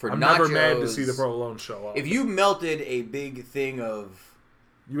I'm never mad to see the provolone show up. If you melted a big thing of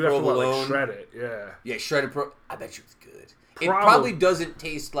you would have to like shred it, yeah, shredded I bet you it's good. It probably doesn't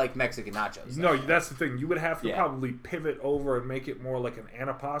taste like Mexican nachos. No, that's the thing. You would have to probably pivot over and make it more like an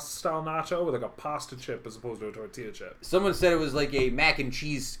anapasta style nacho with like a pasta chip as opposed to a tortilla chip. Someone said it was like a mac and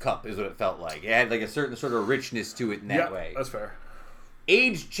cheese cup is what it felt like. It had like a certain sort of richness to it in that way. That's fair.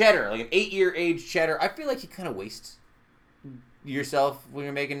 Aged cheddar, like an 8-year aged cheddar. I feel like you kind of waste yourself when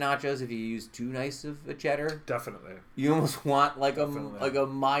you're making nachos if you use too nice of a cheddar. Definitely. You almost want like a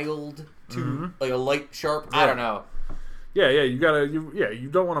mild to like a light sharp. I don't know. Yeah, you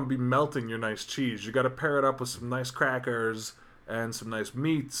don't want to be melting your nice cheese. You got to pair it up with some nice crackers and some nice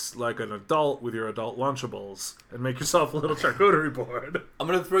meats, like an adult with your adult Lunchables, and make yourself a little charcuterie board. I'm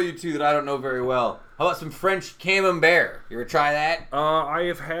gonna throw you two that I don't know very well. How about some French camembert? You ever try that?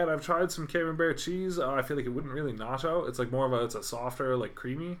 I've tried some camembert cheese. I feel like it wouldn't really nacho. It's like it's a softer, like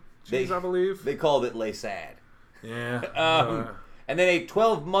creamy cheese, I believe. They called it Les Sad. Yeah. And then a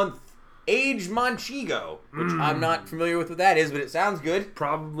 12-month aged manchego, which I'm not familiar with what that is, but it sounds good.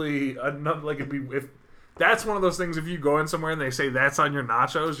 Probably if that's one of those things. If you go in somewhere and they say that's on your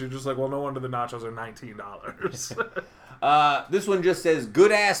nachos, you're just like, well, no wonder the nachos are $19. This one just says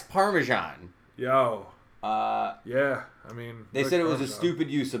good ass Parmesan. Yo. Yeah. I mean, they said it was a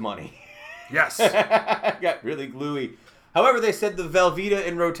stupid use of money. Yes. Got really gluey. However, they said the Velveeta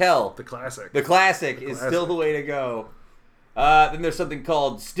and Rotel, the classic is still the way to go. Then there's something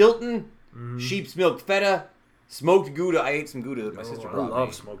called Stilton, sheep's milk feta, smoked Gouda. I ate some Gouda that my sister brought me. I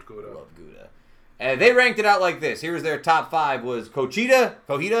love smoked Gouda. I love Gouda. And they ranked it out like this. Here's their top 5 was Cotija?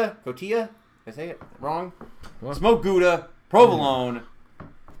 Did I say it wrong? What? Smoked Gouda, provolone,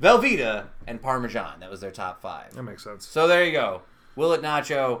 Velveeta, and Parmesan. That was their top 5. That makes sense. So there you go. Will it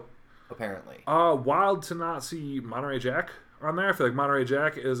nacho? Apparently. Wild to not see Monterey Jack on there. I feel like Monterey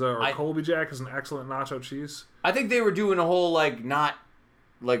Jack or Colby Jack is an excellent nacho cheese. I think they were doing a whole not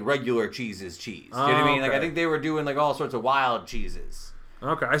regular cheese. Do you know what I mean? Like I think they were doing all sorts of wild cheeses.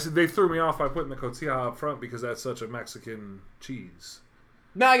 Okay, I said they threw me off by putting the cotija up front because that's such a Mexican cheese.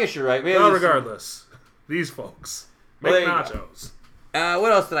 No, I guess you're right. Well, regardless, these folks make nachos.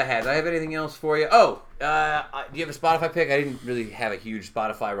 What else did I have? Did I have anything else for you? Oh, do you have a Spotify pick? I didn't really have a huge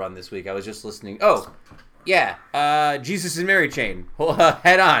Spotify run this week. I was just listening. Oh, yeah. Jesus and Mary Chain.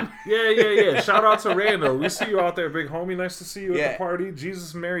 Head on. Yeah. Shout out to Randall. We see you out there, big homie. Nice to see you at the party.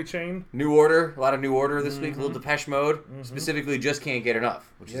 Jesus and Mary Chain. New Order. A lot of New Order this week. A little Depeche Mode. Specifically, Just Can't Get Enough,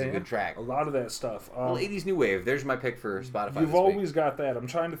 which is a good track. A lot of that stuff. Well, 80s New Wave. There's my pick for Spotify. You've always got that. I'm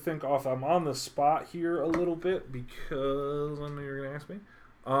trying to think off. I'm on the spot here a little bit because I know you're going to ask me.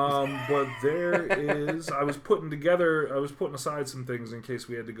 But there is. I was putting aside some things in case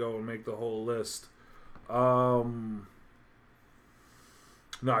we had to go and make the whole list. No,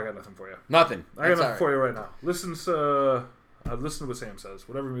 I got nothing for you. Nothing. I got nothing for you right now. Listen to what Sam says.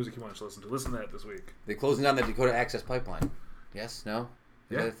 Whatever music you want to listen to. Listen to that this week. They're closing down the Dakota Access Pipeline. Yes? No?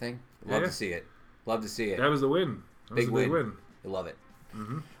 Is that a thing? Love to see it. Love to see it. That was the win. Big win. I love it.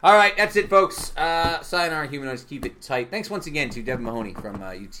 All right, that's it, folks. Sayonara, Humanoids. Keep it tight. Thanks once again to Devin Mahoney from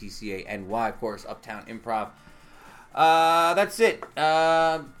UTCA NY, of course, Uptown Improv. That's it.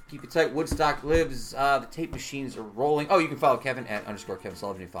 Keep it tight. Woodstock lives. The tape machines are rolling. Oh, you can follow Kevin at _Kevin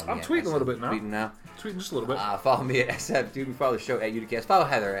Sullivan. I'm tweeting a little bit now. Tweeting just a little bit. Follow me at SF Dude. Follow the show at Uticast. Follow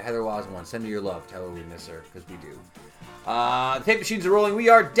Heather at Heather Wasmore. Send her your love. Tell her we miss her, because we do. The tape machines are rolling. We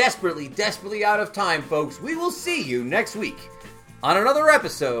are desperately out of time, folks. We will see you next week on another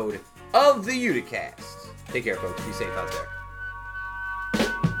episode of the Uticast. Take care, folks. Be safe out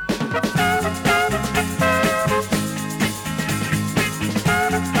there.